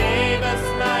 who gave us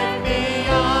life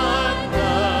beyond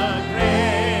the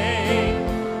grave.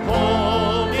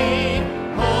 Holy,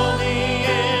 holy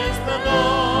is the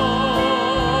Lord.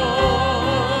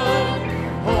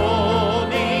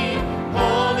 Holy,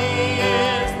 holy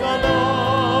is the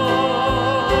Lord.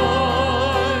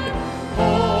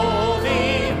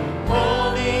 Holy,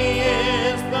 holy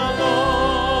is the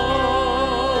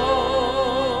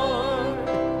Lord.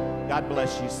 God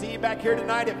bless you. See you back here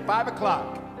tonight at 5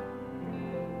 o'clock.